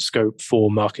excellent scope for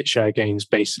market share gains,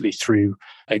 basically through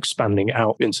expanding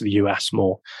out into the US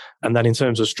more. And then in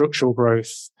terms of structural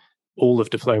growth, all of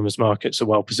Diploma's markets are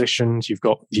well positioned. You've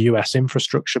got the US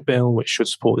infrastructure bill, which should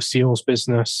support the seals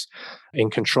business. In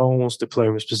controls,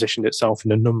 Diploma's positioned itself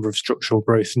in a number of structural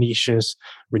growth niches: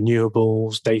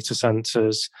 renewables, data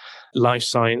centers, life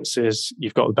sciences.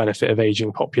 You've got the benefit of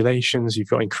aging populations. You've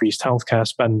got increased healthcare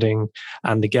spending.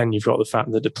 And again, you've got the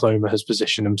fact that Diploma has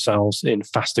positioned themselves in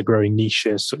faster growing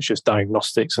niches such as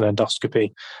diagnostics and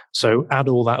endoscopy. So add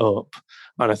all that up,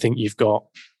 and I think you've got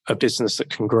a business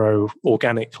that can grow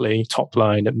organically, top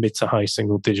line at mid to high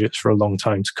single digits for a long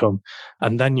time to come.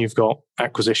 And then you've got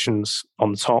acquisitions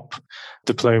on the top.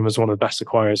 Diploma is one of the best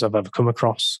acquirers I've ever come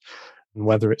across. And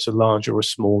whether it's a large or a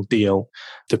small deal,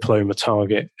 Diploma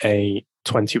target a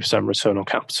 20% return on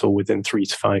capital within 3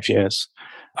 to 5 years.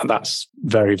 And that's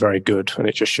very, very good. And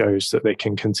it just shows that they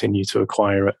can continue to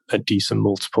acquire at decent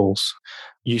multiples.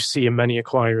 You see in many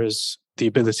acquirers the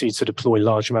ability to deploy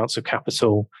large amounts of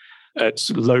capital at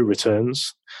low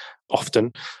returns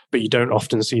often, but you don't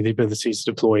often see the ability to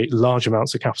deploy large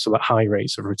amounts of capital at high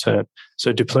rates of return.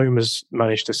 So Diploma's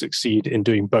managed to succeed in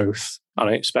doing both, and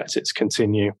I expect it to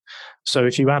continue. So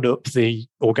if you add up the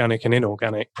organic and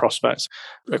inorganic prospects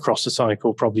across the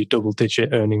cycle, probably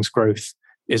double-digit earnings growth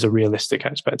is a realistic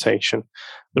expectation.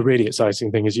 The really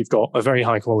exciting thing is you've got a very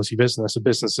high-quality business, a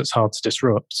business that's hard to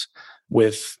disrupt,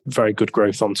 with very good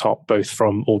growth on top, both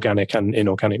from organic and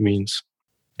inorganic means.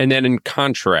 And then in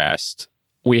contrast,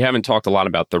 we haven't talked a lot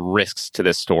about the risks to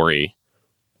this story.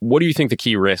 What do you think the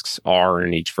key risks are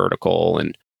in each vertical,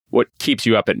 and what keeps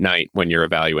you up at night when you're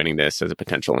evaluating this as a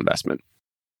potential investment?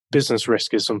 Business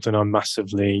risk is something I'm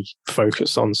massively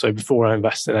focused on. So before I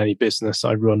invest in any business,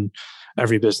 I run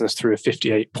every business through a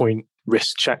 58-point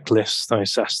risk checklist. I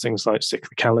assess things like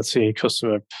cyclicality,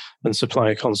 customer and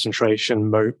supplier concentration,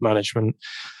 moat management.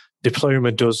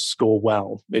 Diploma does score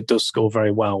well. It does score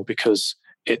very well because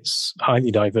it's highly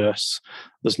diverse.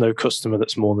 There's no customer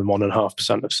that's more than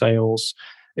 1.5% of sales.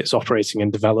 It's operating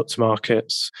in developed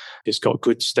markets. It's got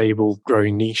good, stable,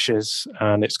 growing niches,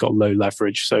 and it's got low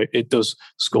leverage. So it does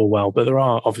score well. But there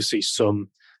are obviously some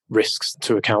risks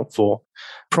to account for.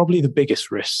 Probably the biggest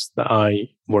risk that I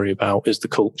worry about is the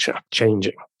culture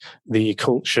changing. The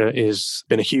culture has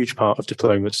been a huge part of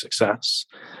Diploma's success.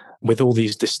 With all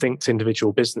these distinct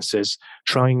individual businesses,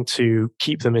 trying to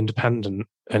keep them independent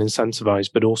and incentivized,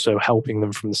 but also helping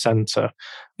them from the center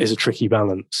is a tricky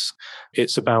balance.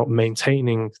 It's about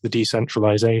maintaining the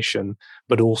decentralization,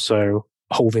 but also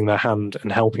holding their hand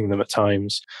and helping them at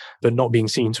times, but not being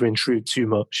seen to intrude too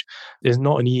much. There's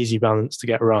not an easy balance to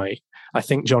get right. I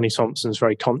think Johnny Thompson's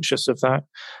very conscious of that.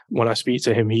 When I speak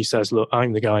to him, he says, look,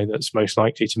 I'm the guy that's most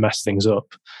likely to mess things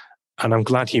up. And I'm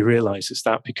glad he realizes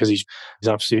that, because he's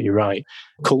absolutely right.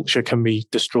 Culture can be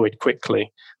destroyed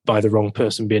quickly by the wrong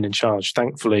person being in charge.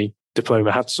 Thankfully,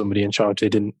 Diploma had somebody in charge they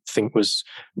didn't think was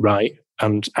right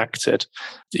and acted.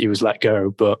 He was let go.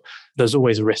 But there's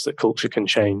always a risk that culture can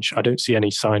change. I don't see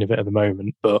any sign of it at the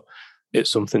moment, but it's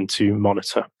something to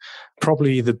monitor.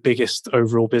 Probably the biggest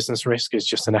overall business risk is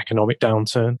just an economic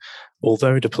downturn.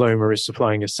 Although Diploma is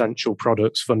supplying essential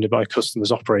products funded by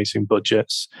customers' operating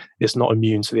budgets, it's not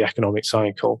immune to the economic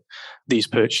cycle. These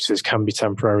purchases can be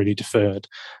temporarily deferred.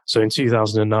 So in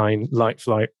 2009,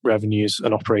 like-for-like revenues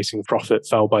and operating profit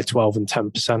fell by 12 and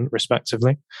 10%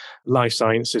 respectively. Life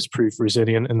sciences proved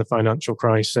resilient in the financial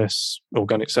crisis.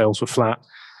 Organic sales were flat.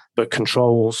 But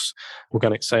controls,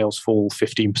 organic sales fall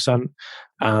 15%,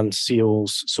 and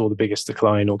seals saw the biggest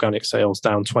decline, organic sales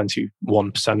down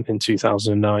 21% in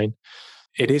 2009.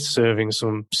 It is serving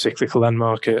some cyclical end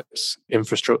markets,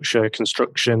 infrastructure,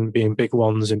 construction being big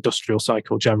ones, industrial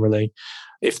cycle generally.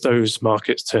 If those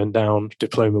markets turn down,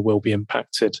 Diploma will be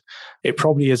impacted. It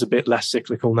probably is a bit less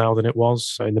cyclical now than it was.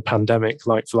 So in the pandemic,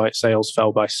 like-for-like sales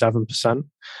fell by 7%.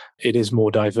 It is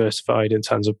more diversified in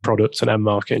terms of product and end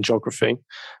market and geography,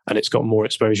 and it's got more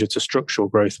exposure to structural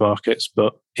growth markets,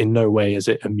 but in no way is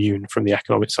it immune from the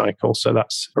economic cycle. So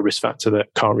that's a risk factor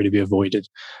that can't really be avoided.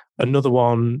 Another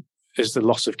one is the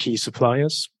loss of key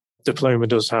suppliers. Diploma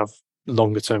does have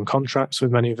longer-term contracts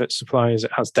with many of its suppliers.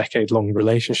 It has decade-long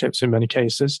relationships in many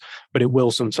cases, but it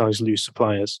will sometimes lose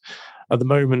suppliers. At the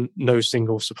moment, no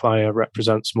single supplier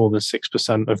represents more than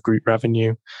 6% of group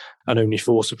revenue, and only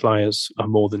 4 suppliers are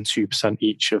more than 2%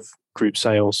 each of group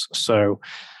sales. So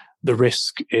the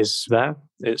risk is there.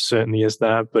 It certainly is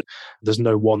there, but there's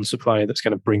no one supplier that's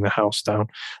going to bring the house down.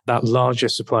 That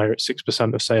largest supplier at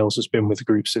 6% of sales has been with the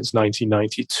group since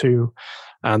 1992,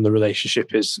 and the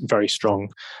relationship is very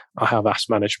strong. I have asked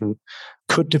management,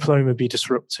 could Diploma be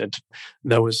disrupted?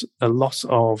 There was a lot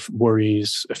of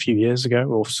worries a few years ago,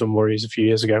 or some worries a few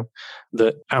years ago,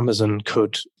 that Amazon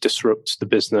could disrupt the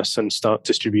business and start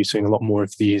distributing a lot more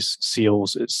of these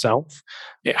seals itself.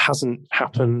 It hasn't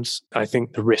happened. I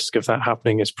think the risk of that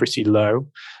happening is pretty low.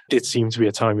 It did seem to be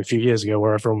a time a few years ago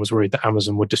where everyone was worried that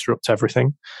Amazon would disrupt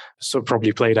everything. So it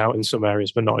probably played out in some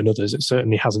areas, but not in others. It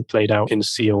certainly hasn't played out in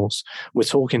seals. We're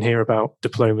talking here about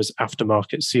Diploma's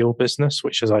aftermarket seal business,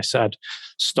 which, as I said,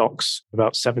 stocks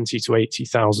about 70 to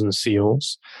 80,000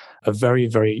 seals, a very,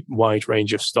 very wide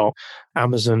range of stock.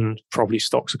 Amazon probably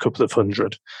stocks a couple of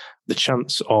hundred. The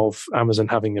chance of Amazon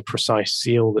having the precise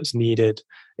seal that's needed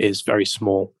is very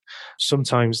small.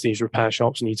 Sometimes these repair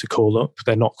shops need to call up.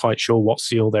 They're not quite sure what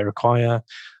seal they require,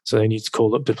 so they need to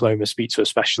call up Diploma, speak to a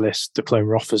specialist.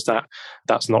 Diploma offers that.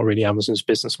 That's not really Amazon's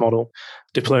business model.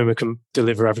 Diploma can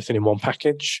deliver everything in one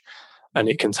package. and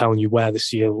it can tell you where the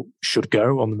seal should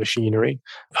go on the machinery.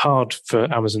 Hard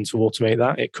for Amazon to automate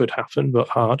that. It could happen, but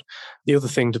hard. The other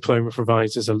thing Diploma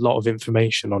provides is a lot of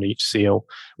information on each seal,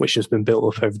 which has been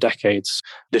built up over decades.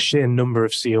 The sheer number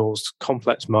of seals,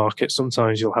 complex market,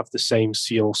 sometimes you'll have the same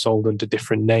seal sold under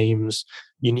different names.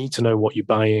 You need to know what you're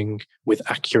buying with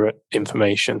accurate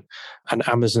information. And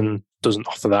Amazon doesn't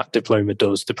offer that. Diploma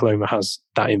does. Diploma has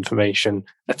that information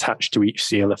attached to each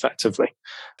seal effectively.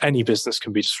 Any business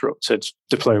can be disrupted.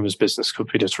 Diploma's business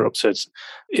could be disrupted.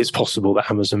 It's possible that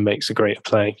Amazon makes a greater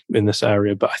play in this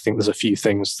area, but I think there's a few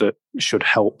things that should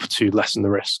help to lessen the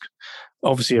risk.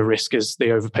 Obviously, a risk is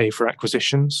they overpay for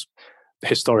acquisitions.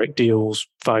 Historic deals,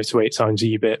 5 to 8 times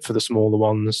EBIT for the smaller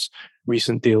ones.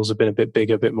 Recent deals have been a bit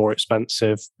bigger, a bit more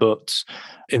expensive, but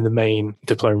in the main,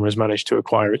 Diploma has managed to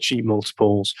acquire at cheap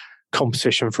multiples.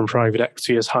 Competition from private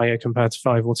equity is higher compared to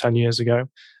 5 or 10 years ago.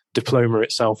 Diploma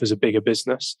itself is a bigger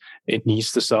business. It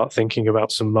needs to start thinking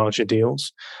about some larger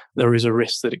deals. There is a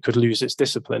risk that it could lose its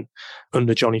discipline.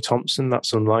 Under Johnny Thompson,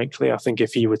 that's unlikely. I think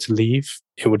if he were to leave,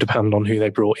 it would depend on who they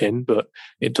brought in, but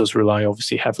it does rely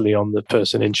obviously heavily on the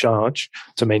person in charge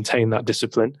to maintain that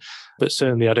discipline. But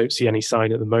certainly I don't see any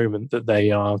sign at the moment that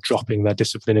they are dropping their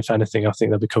discipline. If anything, I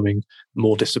think they're becoming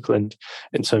more disciplined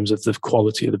in terms of the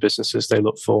quality of the businesses they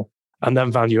look for. And then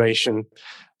valuation.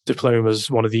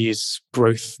 Diploma's one of these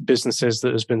growth businesses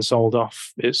that has been sold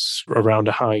off. It's around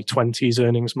a high 20s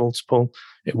earnings multiple.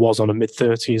 It was on a mid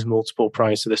 30s multiple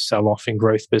prior to this sell-off in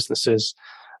growth businesses.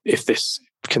 If this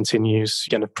continues,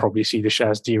 you're going to probably see the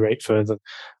shares derate further.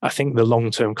 I think the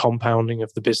long-term compounding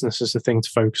of the business is the thing to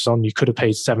focus on. You could have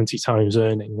paid 70 times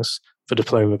earnings for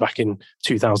Diploma back in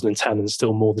 2010 and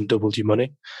still more than doubled your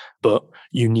money. But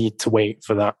you need to wait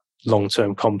for that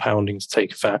long-term compounding to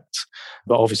take effect.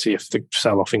 But obviously, if the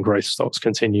sell-off in growth stocks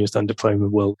continues, then Diploma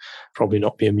will probably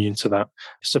not be immune to that.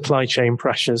 Supply chain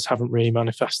pressures haven't really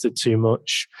manifested too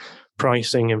much.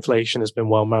 Pricing, inflation has been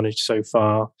well managed so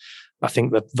far. I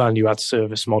think the value-add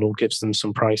service model gives them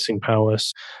some pricing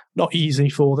powers. Not easy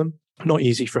for them. Not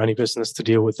easy for any business to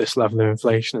deal with this level of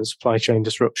inflation and supply chain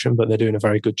disruption, but they're doing a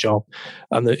very good job.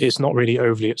 And it's not really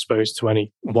overly exposed to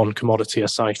any one commodity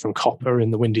aside from copper in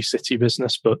the Windy City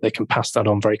business, but they can pass that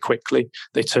on very quickly.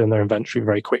 They turn their inventory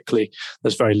very quickly.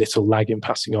 There's very little lag in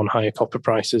passing on higher copper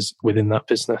prices within that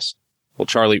business. Well,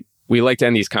 Charlie, we like to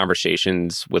end these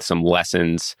conversations with some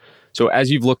lessons. So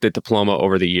as you've looked at Diploma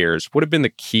over the years, what have been the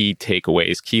key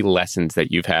takeaways, key lessons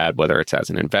that you've had, whether it's as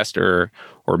an investor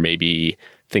or maybe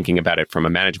thinking about it from a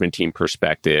management team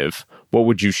perspective? What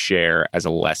would you share as a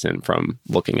lesson from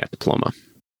looking at Diploma?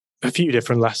 A few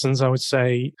different lessons, I would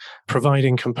say.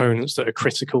 Providing components that are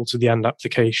critical to the end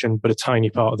application, but a tiny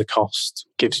part of the cost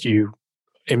gives you,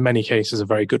 in many cases, a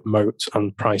very good moat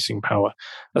and pricing power,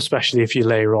 especially if you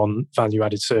layer on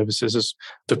value-added services as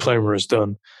Diploma has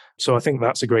done. So I think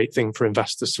that's a great thing for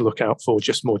investors to look out for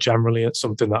just more generally. It's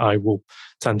something that I will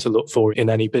tend to look for in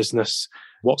any business.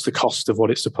 What's the cost of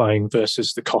what it's supplying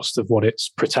versus the cost of what it's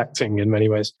protecting in many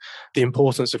ways? The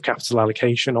importance of capital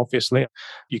allocation, obviously.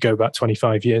 You go back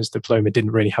 25 years, Diploma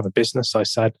didn't really have a business. I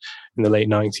said in the late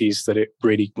 90s that it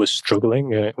really was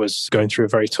struggling. It was going through a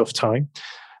very tough time.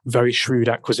 Very shrewd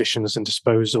acquisitions and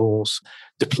disposals,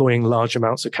 deploying large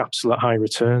amounts of capital at high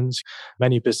returns.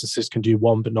 Many businesses can do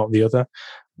one, but not the other.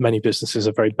 Many businesses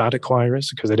are very bad acquirers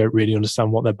because they don't really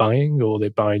understand what they're buying, or they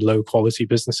buy low quality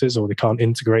businesses, or they can't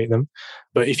integrate them.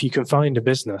 But if you can find a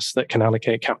business that can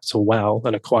allocate capital well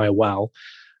and acquire well,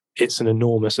 it's an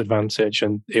enormous advantage,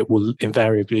 and it will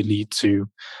invariably lead to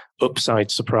upside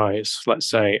surprise, let's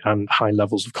say, and high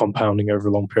levels of compounding over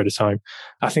a long period of time.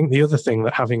 I think the other thing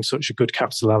that having such a good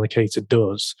capital allocator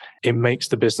does, it makes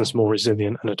the business more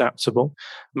resilient and adaptable.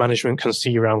 Management can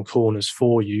see around corners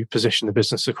for you, position the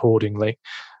business accordingly.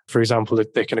 For example,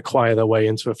 if they can acquire their way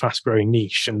into a fast-growing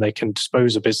niche, and they can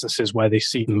dispose of businesses where they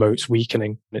see the moats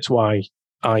weakening. It's why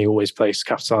I always place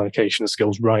capital allocation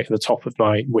skills right at the top of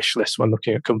my wish list when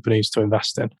looking at companies to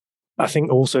invest in. I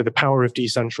think also the power of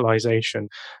decentralization.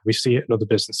 We see it in other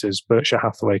businesses, Berkshire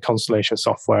Hathaway, Constellation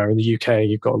Software. In the UK,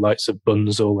 you've got lights of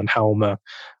Bunzl and Halma.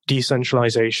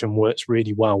 Decentralization works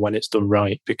really well when it's done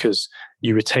right because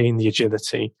you retain the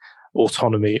agility,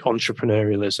 autonomy,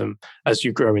 entrepreneurialism as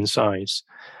you grow in size.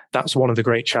 That's one of the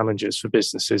great challenges for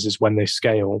businesses is when they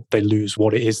scale, they lose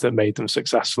what it is that made them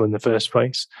successful in the first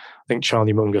place. I think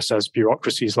Charlie Munger says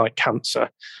bureaucracy is like cancer,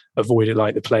 avoid it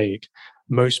like the plague.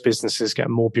 Most businesses get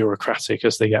more bureaucratic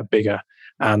as they get bigger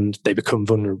and they become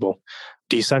vulnerable.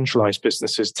 Decentralized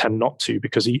businesses tend not to,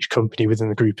 because each company within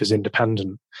the group is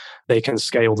independent. They can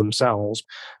scale themselves.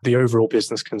 The overall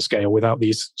business can scale without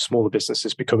these smaller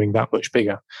businesses becoming that much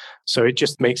bigger. So it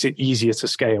just makes it easier to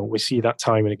scale. We see that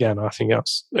time and again. I think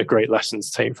that's a great lesson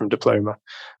to take from Diploma.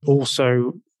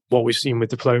 Also, what we've seen with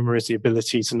Diploma is the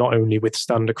ability to not only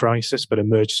withstand a crisis, but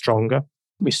emerge stronger.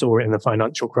 We saw it in the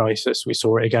financial crisis. We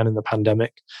saw it again in the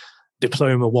pandemic.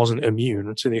 Diploma wasn't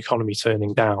immune to the economy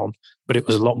turning down, but it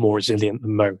was a lot more resilient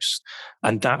than most.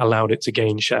 And that allowed it to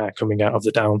gain share coming out of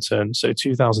the downturn. So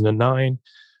 2009,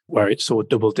 where it saw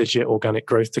double-digit organic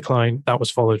growth decline, that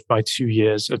was followed by 2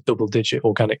 years of double-digit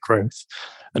organic growth.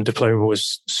 And Diploma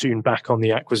was soon back on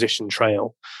the acquisition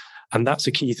trail. And that's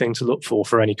a key thing to look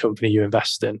for any company you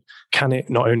invest in. Can it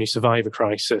not only survive a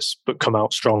crisis, but come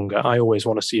out stronger? I always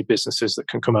want to see businesses that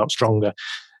can come out stronger.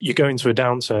 You go into a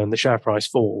downturn, the share price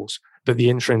falls, but the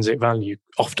intrinsic value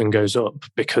often goes up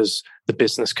because the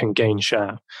business can gain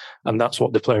share. And that's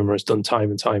what Diploma has done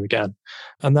time and time again.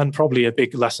 And then probably a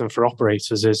big lesson for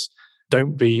operators is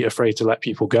don't be afraid to let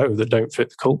people go that don't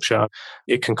fit the culture.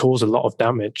 It can cause a lot of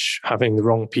damage having the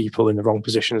wrong people in the wrong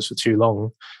positions for too long.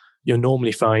 You'll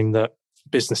normally find that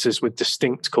businesses with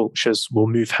distinct cultures will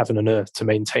move heaven and earth to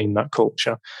maintain that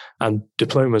culture. And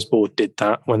Diploma's board did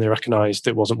that when they recognized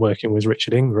it wasn't working with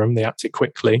Richard Ingram. They acted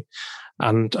quickly.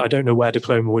 And I don't know where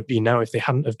Diploma would be now if they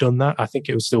hadn't have done that. I think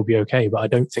it would still be okay, but I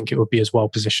don't think it would be as well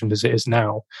positioned as it is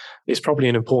now. It's probably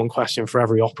an important question for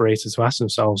every operator to ask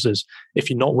themselves is, if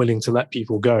you're not willing to let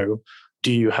people go,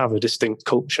 do you have a distinct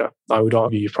culture? I would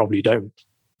argue you probably don't.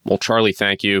 Well, Charlie,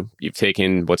 thank you. You've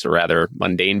taken what's a rather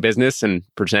mundane business and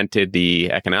presented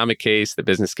the economic case, the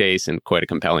business case in quite a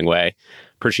compelling way.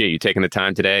 Appreciate you taking the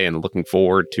time today and looking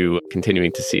forward to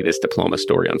continuing to see this Diploma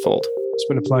story unfold. It's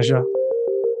been a pleasure.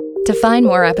 To find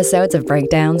more episodes of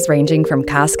breakdowns ranging from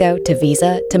Costco to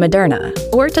Visa to Moderna,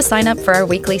 or to sign up for our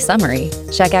weekly summary,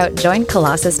 check out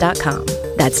joincolossus.com.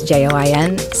 That's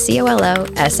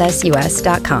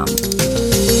JoinColossus.com.